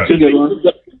Yeah. at that. That's a good one.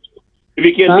 If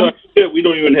you can't Huh? talk shit, we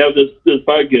don't even have this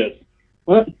podcast.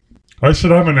 What? I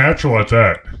said I'm a natural at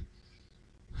that.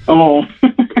 Oh.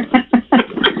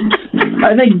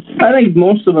 I think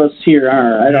most of us here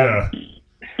are.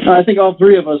 I think all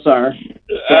three of us are.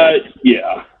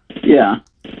 Yeah. Yeah.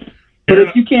 But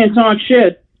if you can't talk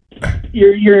shit,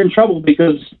 you're in trouble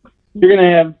because you're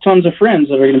gonna have tons of friends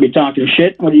that are gonna be talking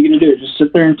shit. What are you gonna do? Just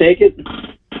sit there and take it?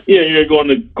 Yeah, you're gonna go in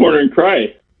the corner and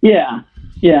cry. Yeah.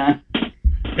 Yeah.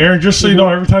 Aaron, just so you know,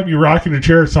 every time you rock in a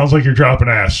chair, it sounds like you're dropping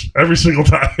ass. Every single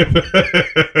time.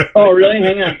 Oh, really?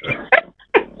 Hang on.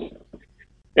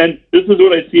 And this is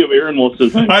what I see of Aaron most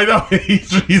of the time. I know.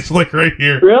 He's like right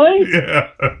here. Really? Yeah.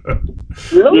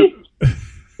 Really?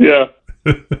 Yeah.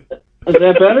 Is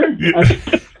that better?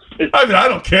 I mean, I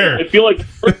don't care. I feel like...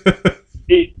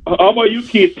 Hey, how about you,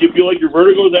 Keith? Do you feel like your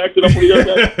vertigo's acting up when you does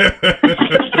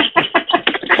that?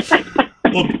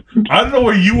 Well, I don't know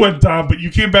where you went, Dom, but you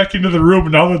came back into the room,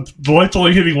 and now the light's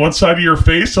only hitting one side of your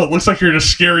face, so it looks like you're in a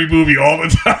scary movie all the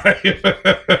time.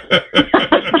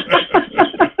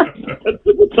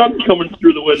 The sun's coming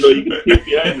through the window. You can see it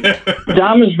behind me.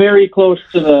 Dom is very close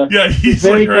to the. Yeah, he's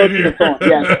very like right close here. to the phone.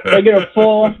 Yeah, I get a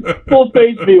full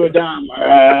face view of Dom.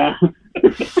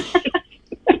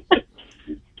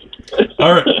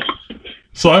 All right.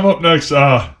 So I'm up next.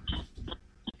 I'm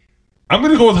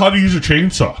going to go with how to use a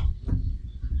chainsaw.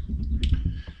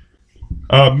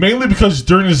 Mainly because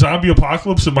during a zombie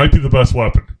apocalypse, it might be the best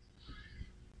weapon.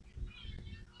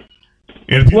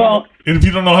 And if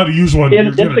you don't know how to use one,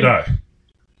 you're going to die.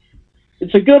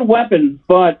 It's a good weapon,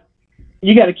 but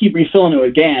you got to keep refilling it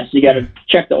with gas. You got to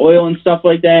check the oil and stuff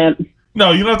like that.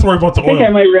 No, you don't have to worry about the oil. I think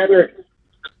I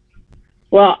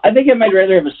might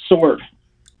rather have a sword.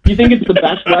 Do you think it's the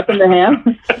best weapon to have?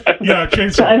 Yeah, a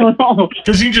chainsaw. I don't know.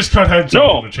 Because you can just cut heads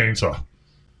off with a chainsaw.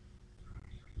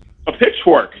 A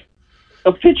pitchfork.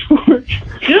 A pitchfork.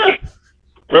 Yeah.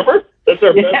 Remember? That's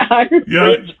our best item.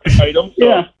 So.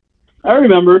 Yeah, I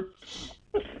remember.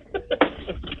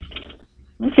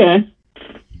 Okay.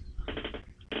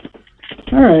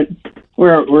 All right.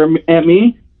 We're at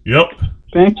me? Yep.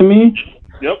 Back to me?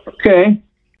 Yep. Okay.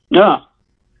 How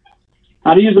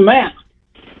to use a map.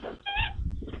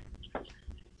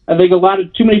 I think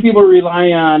too many people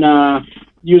rely on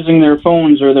using their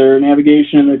phones or their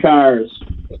navigation in their cars.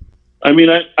 I mean,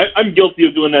 I'm guilty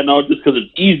of doing that now just because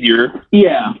it's easier.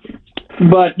 Yeah,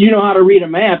 but you know how to read a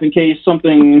map in case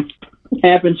something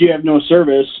happens, you have no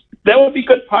service. That would be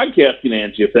good podcasting,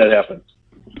 Angie, if that happens.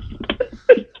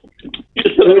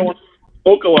 Just so I don't want the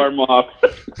smoke alarm off.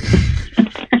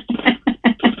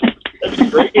 That'd be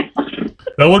great.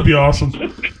 That would be awesome.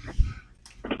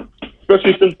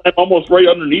 Especially since I'm almost right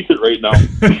underneath it right now.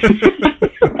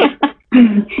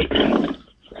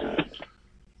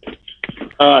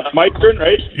 My turn,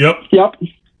 right? Yep. Yep.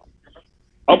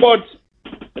 How about,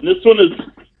 and this one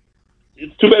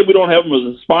it's too bad we don't have them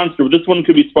as a sponsor, but this one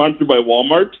could be sponsored by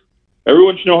Walmart.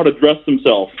 Everyone should know how to dress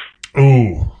themselves.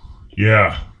 Ooh,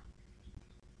 yeah.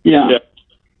 Yeah.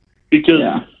 Because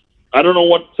I don't know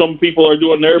what some people are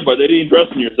doing there, but they ain't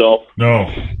dressing yourself.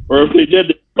 No. Or if they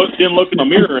did, they didn't look in the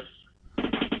mirror.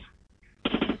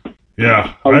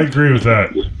 Yeah, I agree with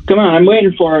that. Come on, I'm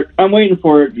waiting for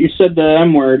it. You said the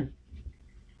M word.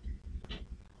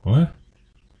 What?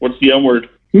 What's the M word?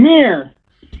 Mirror.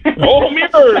 Oh,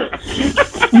 mirror!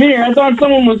 Mirror. I thought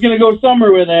someone was going to go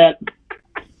somewhere with that.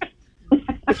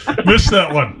 Missed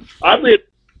that one. Oddly,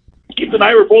 Keith and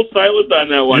I were both silent on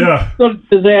that one. Yeah. So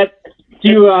does that, do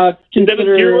you consider... Is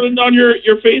that a tear running down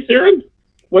your face, Aaron?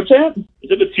 What's that? Is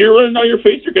it a tear running down your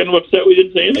face? You're kind of upset we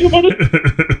didn't say anything about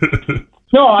it?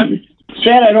 No, I'm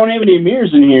sad I don't have any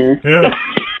mirrors in here. Yeah.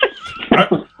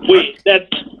 Wait,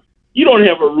 you don't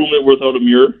have a room without a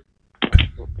mirror.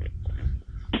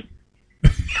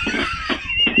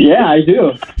 Yeah, I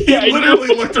do. He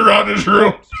literally looked around his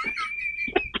room.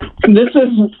 This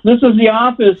is the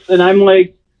office, and I'm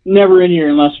like never in here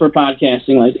unless we're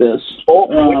podcasting like this.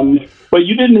 But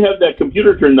you didn't have that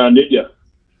computer turned on, did you?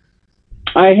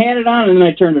 I had it on and then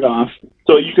I turned it off.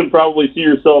 So you can probably see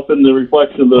yourself in the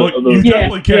reflection of the. You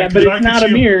definitely can. Yeah, but it's not a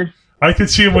mirror. I could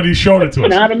see him when he showed it to us.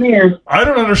 Not a mirror. I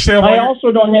don't understand why. I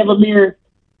also don't have a mirror.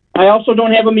 I also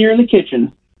don't have a mirror in the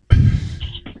kitchen.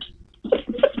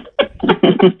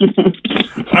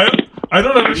 I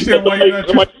don't understand why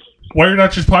you're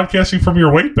not just podcasting from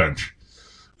your weight bench.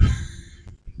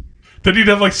 Then you'd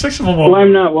have like 6 of them. Well,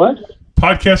 I'm not what?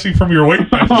 Podcasting from your weight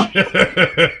bench.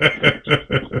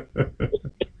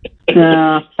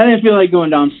 I didn't feel like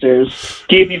going downstairs.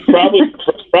 Keith, he's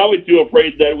probably too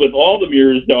afraid that with all the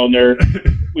mirrors down there,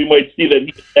 we might see that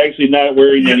he's actually not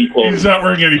wearing any clothes. He's not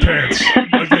wearing any pants.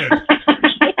 Again.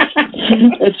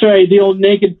 That's right, the old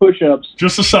naked push-ups.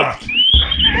 Just a sock.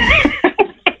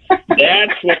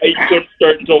 That's why you couldn't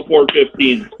start until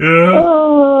 4:15.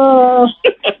 Yeah.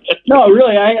 No,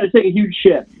 really, I had to take a huge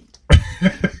shit.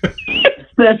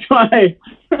 That's why.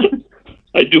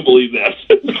 I do believe that.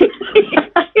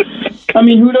 I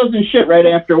mean, who doesn't shit right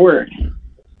after work?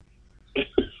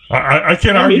 I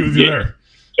can't argue with you there.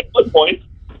 Good point.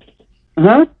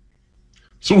 Huh?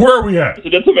 So where are we at? So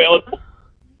that's available.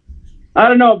 I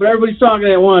don't know, but everybody's talking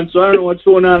at once, so I don't know what's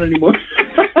going on anymore.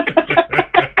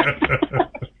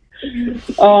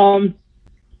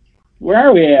 Where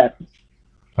are we at?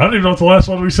 I don't even know what the last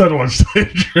one we said was.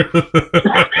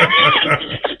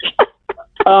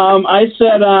 I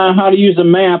said how to use a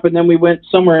map, and then we went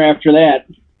somewhere after that.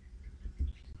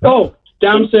 Oh,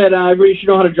 Dom said everybody should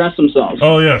know how to dress themselves.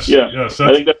 Oh, yes. Yeah. Yes,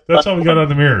 I think that's how we got on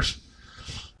the mirrors.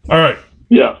 All right.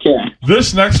 Yeah. Okay.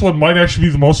 This next one might actually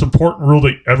be the most important rule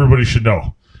that everybody should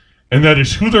know, and that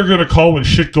is who they're going to call when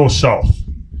shit goes south.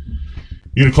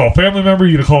 You're going to call a family member,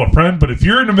 you're going to call a friend, but if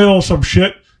you're in the middle of some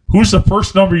shit, who's the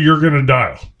first number you're going to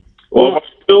dial? Well, if I'm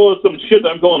still with some shit,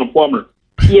 I'm calling a plumber.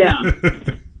 Yeah.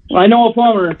 I know a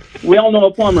plumber. We all know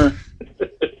a plumber.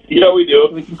 Yeah, we do.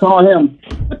 We can call him.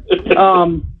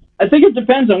 I think it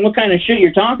depends on what kind of shit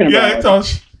you're talking about. Yeah, it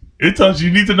does. It does.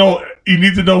 You need to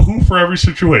know who for every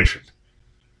situation.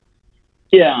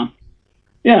 Yeah.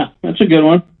 Yeah, that's a good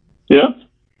one. Yeah.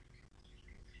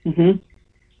 Mm-hmm.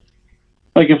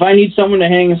 Like if I need someone to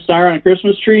hang a star on a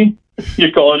Christmas tree,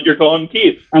 You're calling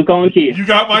Keith. I'm calling Keith. You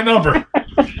got my number.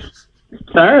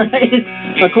 All right.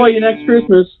 I'll call you next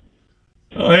Christmas.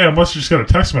 Oh, yeah, I must have just got a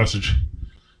text message.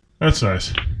 That's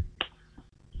nice.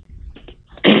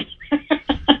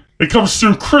 It comes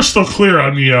through crystal clear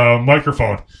on the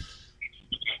microphone.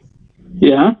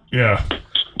 Yeah. Yeah.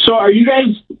 So are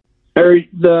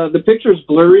the pictures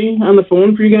blurry on the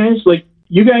phone for you guys? Like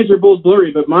you guys are both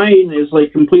blurry, but mine is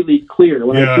like completely clear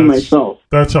when I see myself.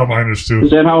 That's how mine is too.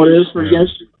 Is that how it is for you guys?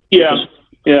 Yeah.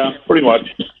 Yeah, pretty much.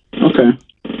 Okay.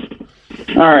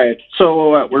 All right.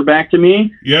 So we're back to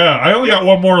me. Yeah, I only got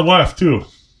one more left too.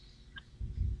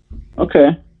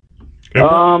 Okay. And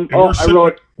I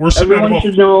wrote. We're sitting Everyone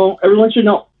should know. Everyone should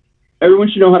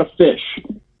know how to fish.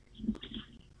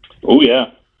 Oh yeah.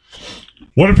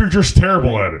 What if you're just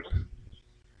terrible at it?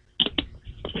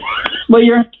 Well,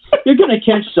 you're gonna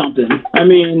catch something. I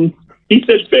mean, He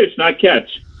said fish, not catch.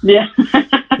 yeah.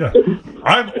 Yeah.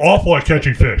 I'm awful at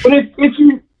catching fish. But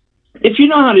if you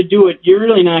know how to do it, you're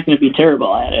really not going to be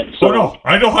terrible at it. So. Oh no,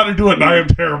 I know how to do it, and I am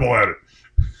terrible at it.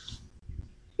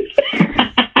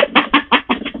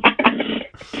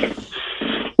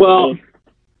 Well,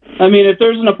 I mean, if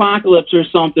there's an apocalypse or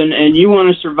something and you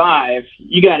want to survive,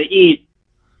 you got to eat.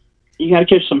 You got to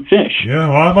catch some fish. Yeah,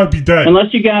 well, I might be dead.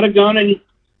 Unless you got a gun and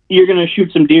you're going to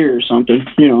shoot some deer or something,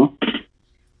 you know.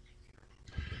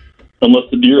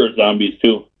 Unless the deer are zombies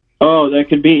too. Oh, that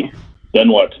could be. Then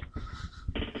what?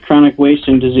 Chronic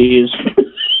wasting disease.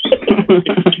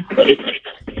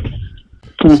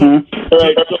 All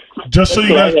right. Just so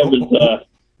you guys, Is,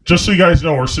 just so you guys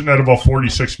know, we're sitting at about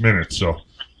 46 minutes, so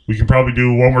we can probably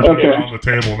do one more time Okay. around the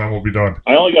table, and then we'll be done.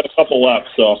 I only got a couple left,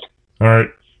 so. All right.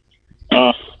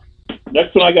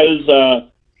 Next one I got is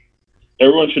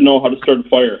everyone should know how to start a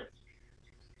fire.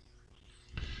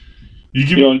 You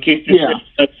give, You know, in case you're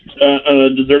on a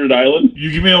deserted island,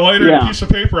 you give me a lighter and a Yeah. piece of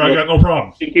paper, I got no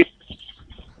problem.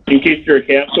 in case you're a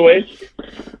castaway.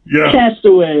 Yeah,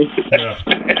 Castaway.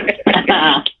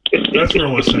 yeah. That's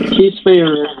realistic. His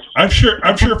favorite. I'm sure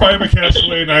if I am a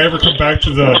castaway and I ever come back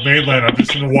to the mainland, I'm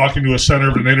just going to walk into a center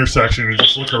of an intersection and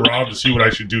just look around to see what I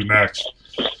should do next.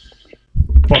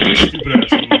 Fucking stupid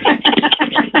ass movie.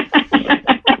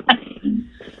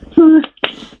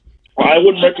 Well, I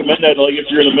wouldn't recommend that, like, if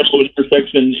you're in the middle of an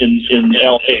intersection in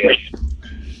LA.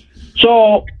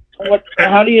 So,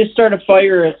 how do you start a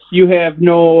fire if you have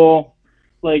no,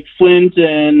 like, flint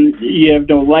and you have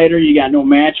no lighter, you got no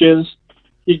matches?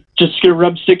 You just gonna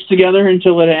rub sticks together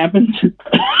until it happens?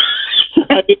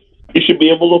 I mean, you should be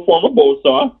able to form a bow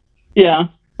saw. Yeah.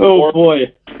 Oh,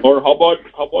 boy. Or how about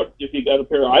if you got a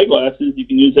pair of eyeglasses, you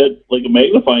can use that like a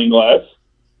magnifying glass.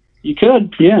 You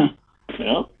could, yeah.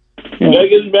 Yeah. You gotta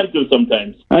get inventive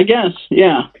sometimes. I guess,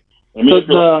 yeah. I mean, if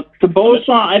you're- The bow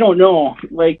saw, I don't know.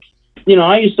 Like, you know,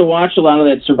 I used to watch a lot of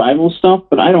that survival stuff,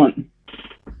 but I don't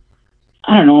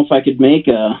know if I could make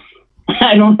a.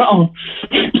 I don't know.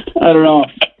 I don't know.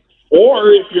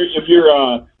 or if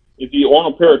you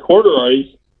own a pair of corduroys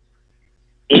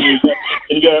and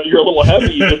you're a little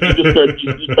heavy, you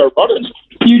just start running.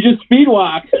 You just speed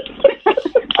walk.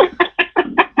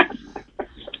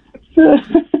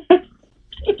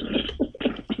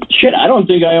 Shit, I don't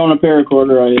think I own a pair of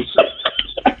corduroys.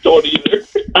 I don't either.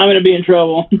 I'm gonna be in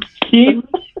trouble. Keith?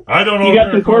 I don't know. You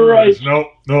got some corduroys? Nope,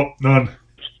 none.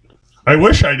 I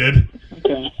wish I did.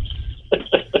 Okay.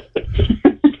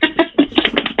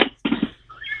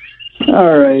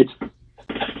 All right.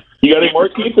 You got any more,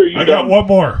 Keith, or are you I done? got one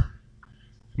more.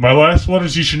 My last one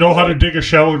is you should know how to dig a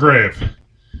shallow grave.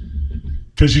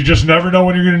 Because you just never know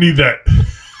when you're going to need that.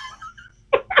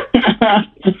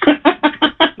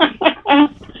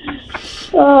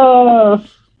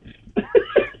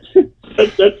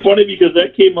 That's funny because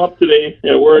that came up today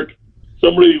at work.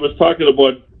 Somebody was talking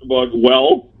about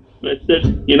well. I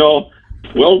said,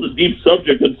 well's a deep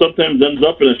subject and sometimes ends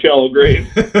up in a shallow grave.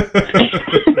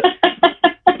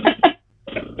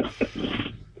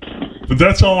 But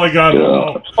that's all I got.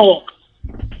 Oh,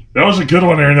 That was a good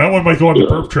one, Aaron. That one might go on the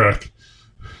burp track.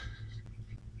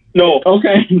 No.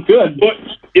 okay, good. But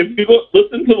if you go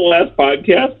listen to the last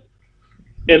podcast,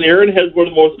 and Aaron has one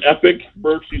of the most epic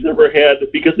burps he's ever had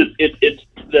because it's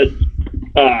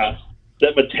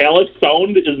that metallic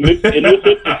sound is mixed in with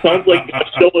it. It sounds like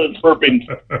Godzilla is burping.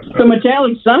 The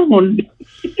metallic sound.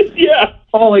 Yeah.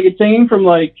 Oh, like it's hanging from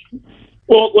like.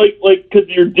 Well, like because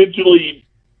you're digitally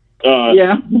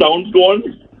sounds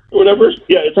going or whatever.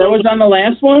 Yeah. That was on the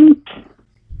last one.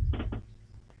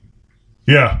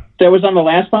 Yeah. That was on the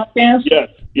last podcast.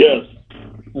 Yes.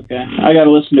 Okay, I got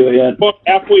to listen to it yet. About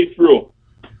halfway through.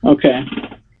 Okay.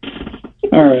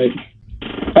 All right.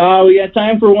 We got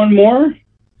time for one more.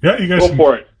 Yeah, you guys Go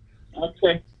for it.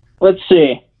 Okay. Let's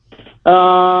see.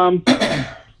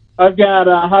 I've got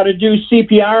how to do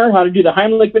CPR, how to do the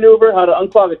Heimlich maneuver, how to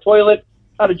unclog a toilet,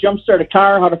 how to jumpstart a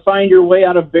car, how to find your way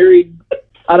out of buried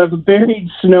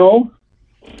snow.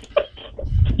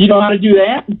 You know how to do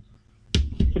that?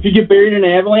 If you get buried in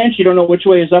an avalanche, you don't know which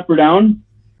way is up or down.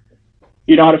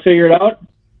 You know how to figure it out?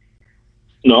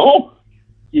 No.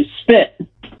 You spit.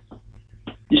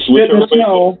 You spit in the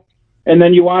snow, and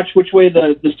then you watch which way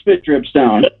the spit drips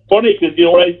down. That's funny because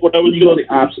when I was You go the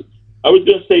opposite. I was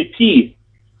going to say pee.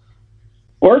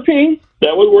 Or pee.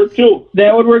 That would work too.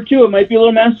 That would work too. It might be a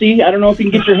little messy. I don't know if you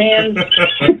can get your hands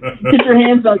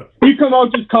on. You come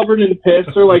out just covered in piss.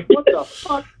 They're like, what the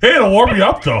fuck? Hey, it'll warm you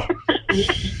up, though.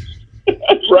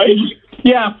 Right?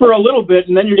 Yeah, for a little bit,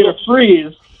 and then you're going to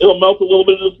freeze. It'll melt a little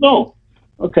bit of the snow.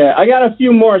 Okay, I got a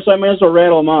few more, so I might as well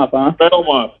rattle them off, huh? Rattle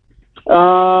them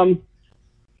off.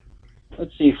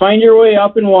 Let's see. Find your way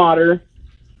up in water.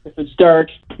 If it's dark,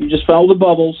 you just follow the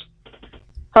bubbles.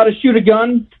 How to shoot a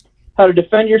gun. How to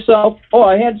defend yourself. Oh,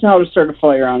 I had how to start a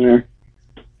fire on there.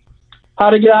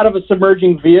 How to get out of a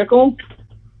submerging vehicle.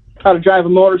 How to drive a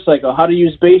motorcycle. How to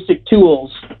use basic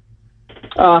tools.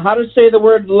 How to say the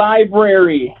word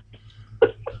library.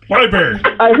 Library.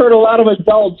 I heard a lot of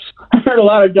adults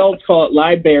call it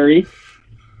library.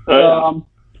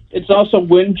 It's also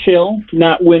wind chill,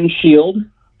 not windshield.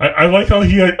 I like how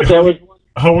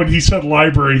how when he said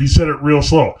library, he said it real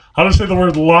slow. How to say the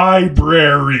word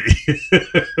library?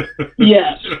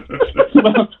 Yes.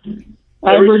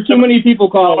 I've heard too many people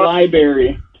call it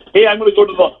library. Hey, I'm going to go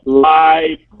to the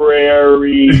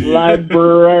library.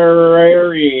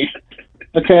 Library.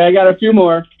 Okay, I got a few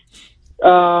more.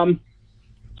 How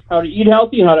to eat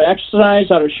healthy, how to exercise,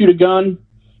 how to shoot a gun,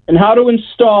 and how to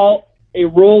install a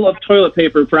roll of toilet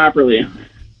paper properly.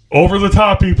 Over the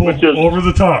top, people. Over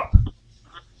the top.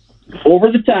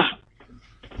 Over the top.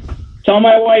 Tell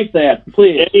my wife that,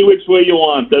 please. Any which way you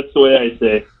want. That's the way I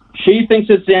say. She thinks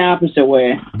it's the opposite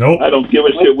way. Nope. I don't give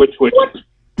a shit which way. What?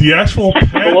 The actual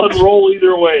blood roll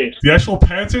either way. The actual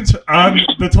patent on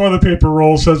the toilet paper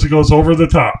roll says it goes over the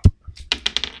top.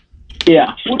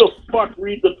 Yeah. Who the fuck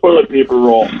reads the toilet paper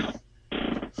roll?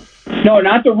 No,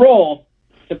 not the roll.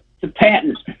 The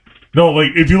patent. No,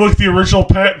 like if you look at the original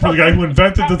patent for the guy who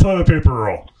invented the toilet paper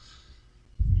roll.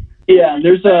 Yeah,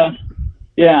 there's a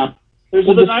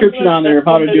description on there of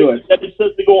how to do it. It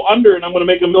says to go under, and I'm going to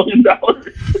make $1 million.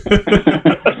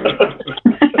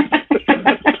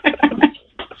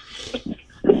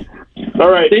 All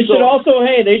right. They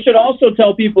should also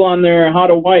tell people on there how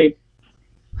to wipe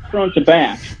front to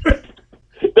back.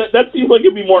 That seems like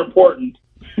it'd be more important.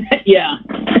 Yeah,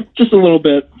 just a little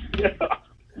bit. Yeah.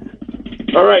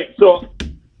 All right. So,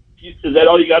 is that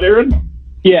all you got, Aaron?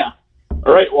 Yeah.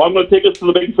 All right. Well, I'm going to take us to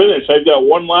the big finish. I've got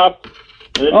one left.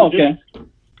 And Okay.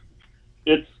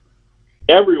 It's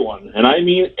everyone, and I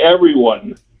mean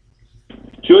everyone,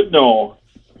 should know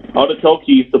how to tell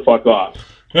Keith to fuck off.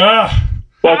 Ah.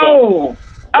 Fuck off.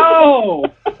 Oh!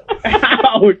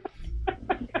 Ouch!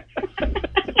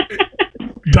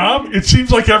 Dom, it seems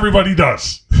like everybody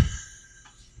does.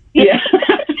 Yeah.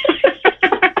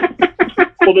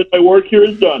 Well, then my work here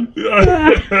is done.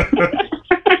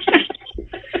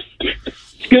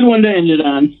 Good one to end it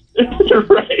on.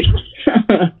 Right.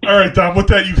 All right, Dom, with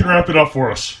that, you can wrap it up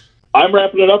for us. I'm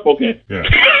wrapping it up? Okay. Yeah.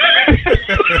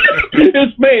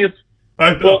 His face.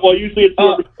 I know. Well, usually it's the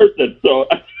other person, so...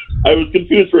 I was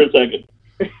confused for a second.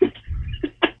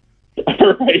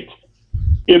 All right.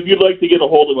 If you'd like to get a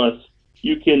hold of us,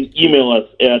 you can email us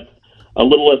at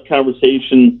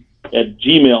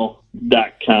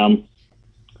alittlessconversation@gmail.com. If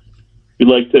you'd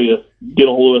like to get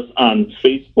a hold of us on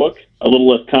Facebook, A Little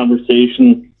Less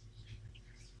Conversation.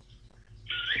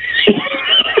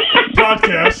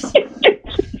 Podcast.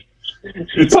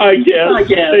 It's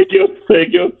podcast.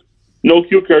 Thank you. No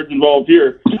cue cards involved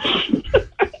here.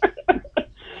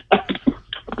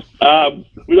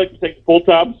 We'd like to thank the Pull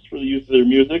Tops for the use of their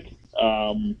music.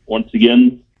 Once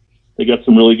again, they got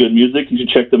some really good music. You should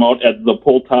check them out at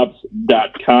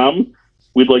thepulltops.com.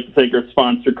 We'd like to thank our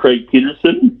sponsor, Craig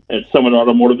Peterson at Summit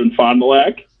Automotive in Fond du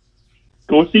Lac.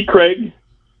 Go see Craig,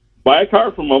 buy a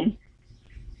car from him,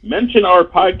 mention our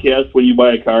podcast when you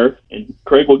buy a car, and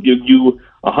Craig will give you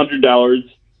 $100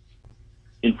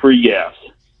 in free gas.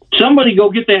 Somebody go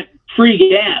get that free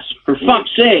gas, for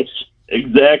fuck's sakes.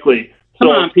 Exactly. Come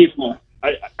on, people.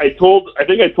 I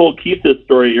think I told Keith this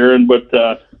story, Aaron, but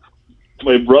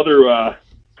my brother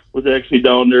was actually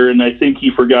down there, and I think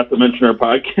he forgot to mention our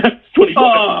podcast.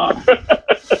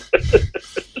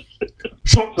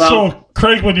 So,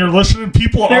 Craig, when you're listening,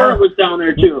 Sarah was down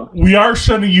there too. We are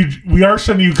sending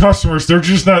you customers. They're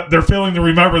just not. They're failing to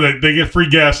remember that they get free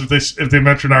gas if they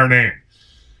mention our name.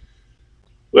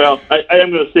 Well, I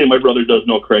am going to say my brother does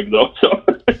know Craig though. So.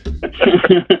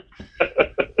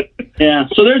 Yeah.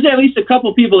 So there's at least a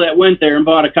couple people that went there and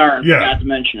bought a car and forgot to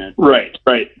mention it. Right.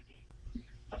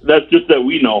 That's just that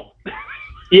we know.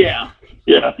 Yeah.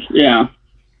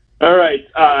 All right.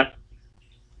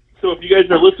 So if you guys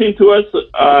are listening to us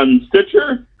on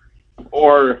Stitcher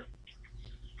or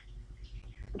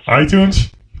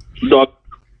iTunes, the dog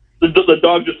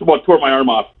just about tore my arm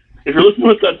off. If you're listening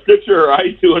to us on Stitcher or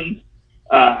iTunes,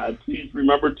 please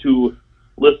remember to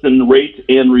listen, rate,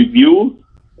 and review.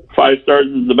 5 stars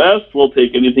is the best. We'll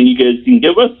take anything you guys can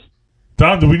give us.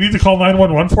 Don, do we need to call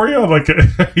 911 for you? Like,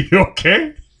 are you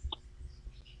okay?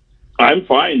 I'm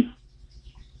fine.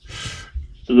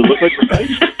 Does it look like you're fine?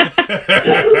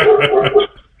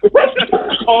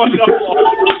 Oh, no.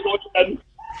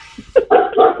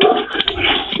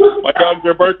 My dogs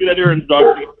are barking at Aaron's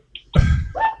dog.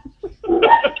 Come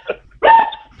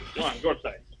on, go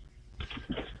outside.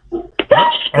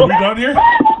 Are we done here?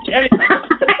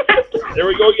 There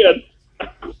we go again.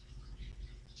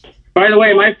 By the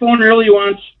way, my phone really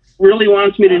wants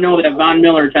me to know that Von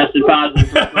Miller tested positive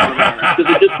for coronavirus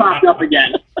because it just popped up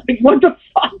again. Like, what the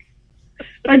fuck?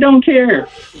 I don't care.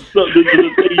 So did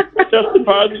it say you tested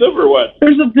positive or what?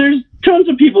 There's tons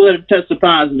of people that have tested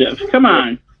positive. Come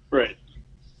on. Right.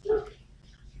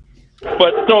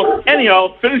 But so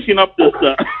anyhow, finishing up this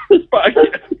this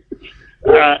podcast.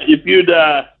 If you'd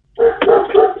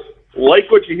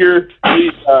like what you hear,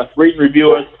 please rate and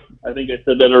review us. I think I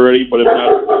said that already, but if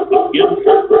not, again,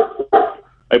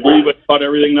 I believe I caught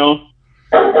everything now.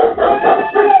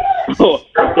 Oh,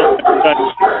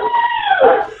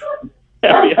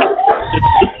 happy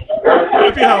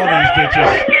holidays,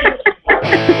 bitches.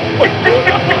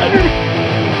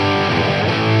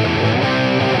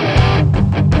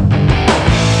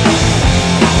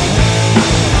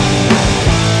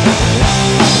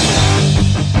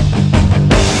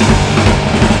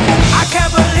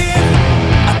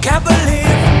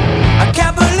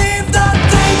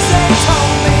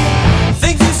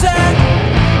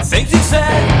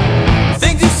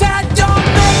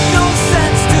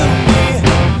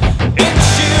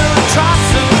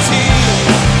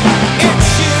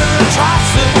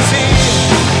 Atrocity.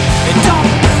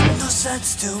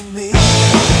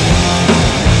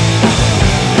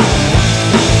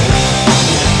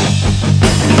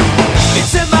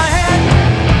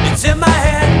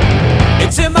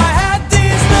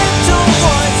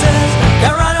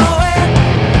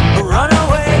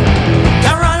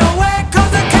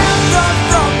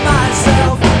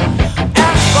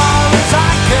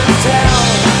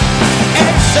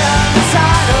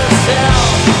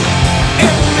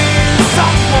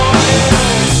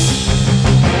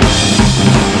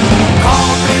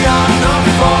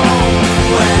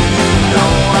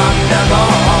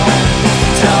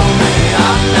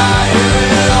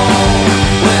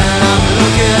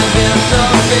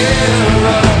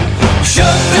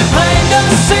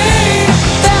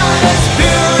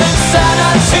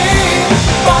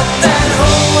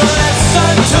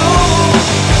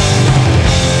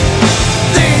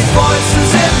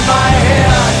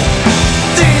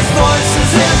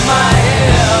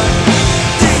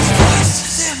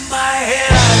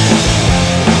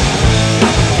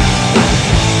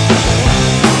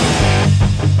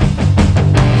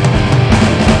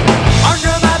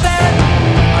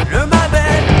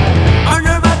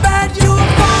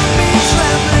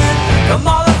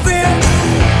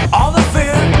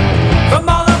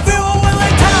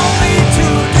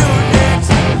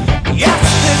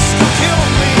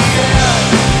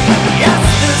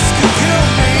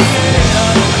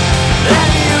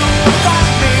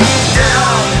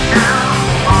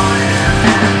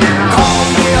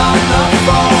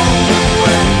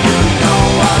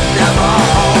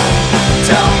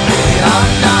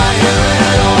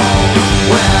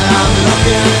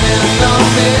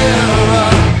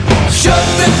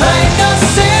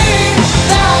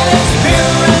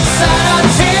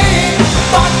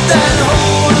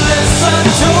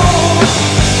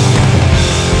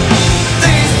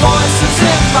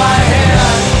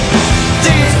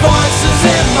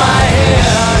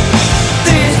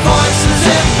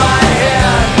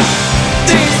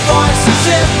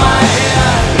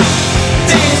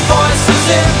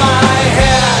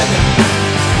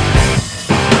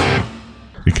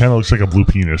 kind of looks like a blue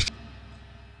penis.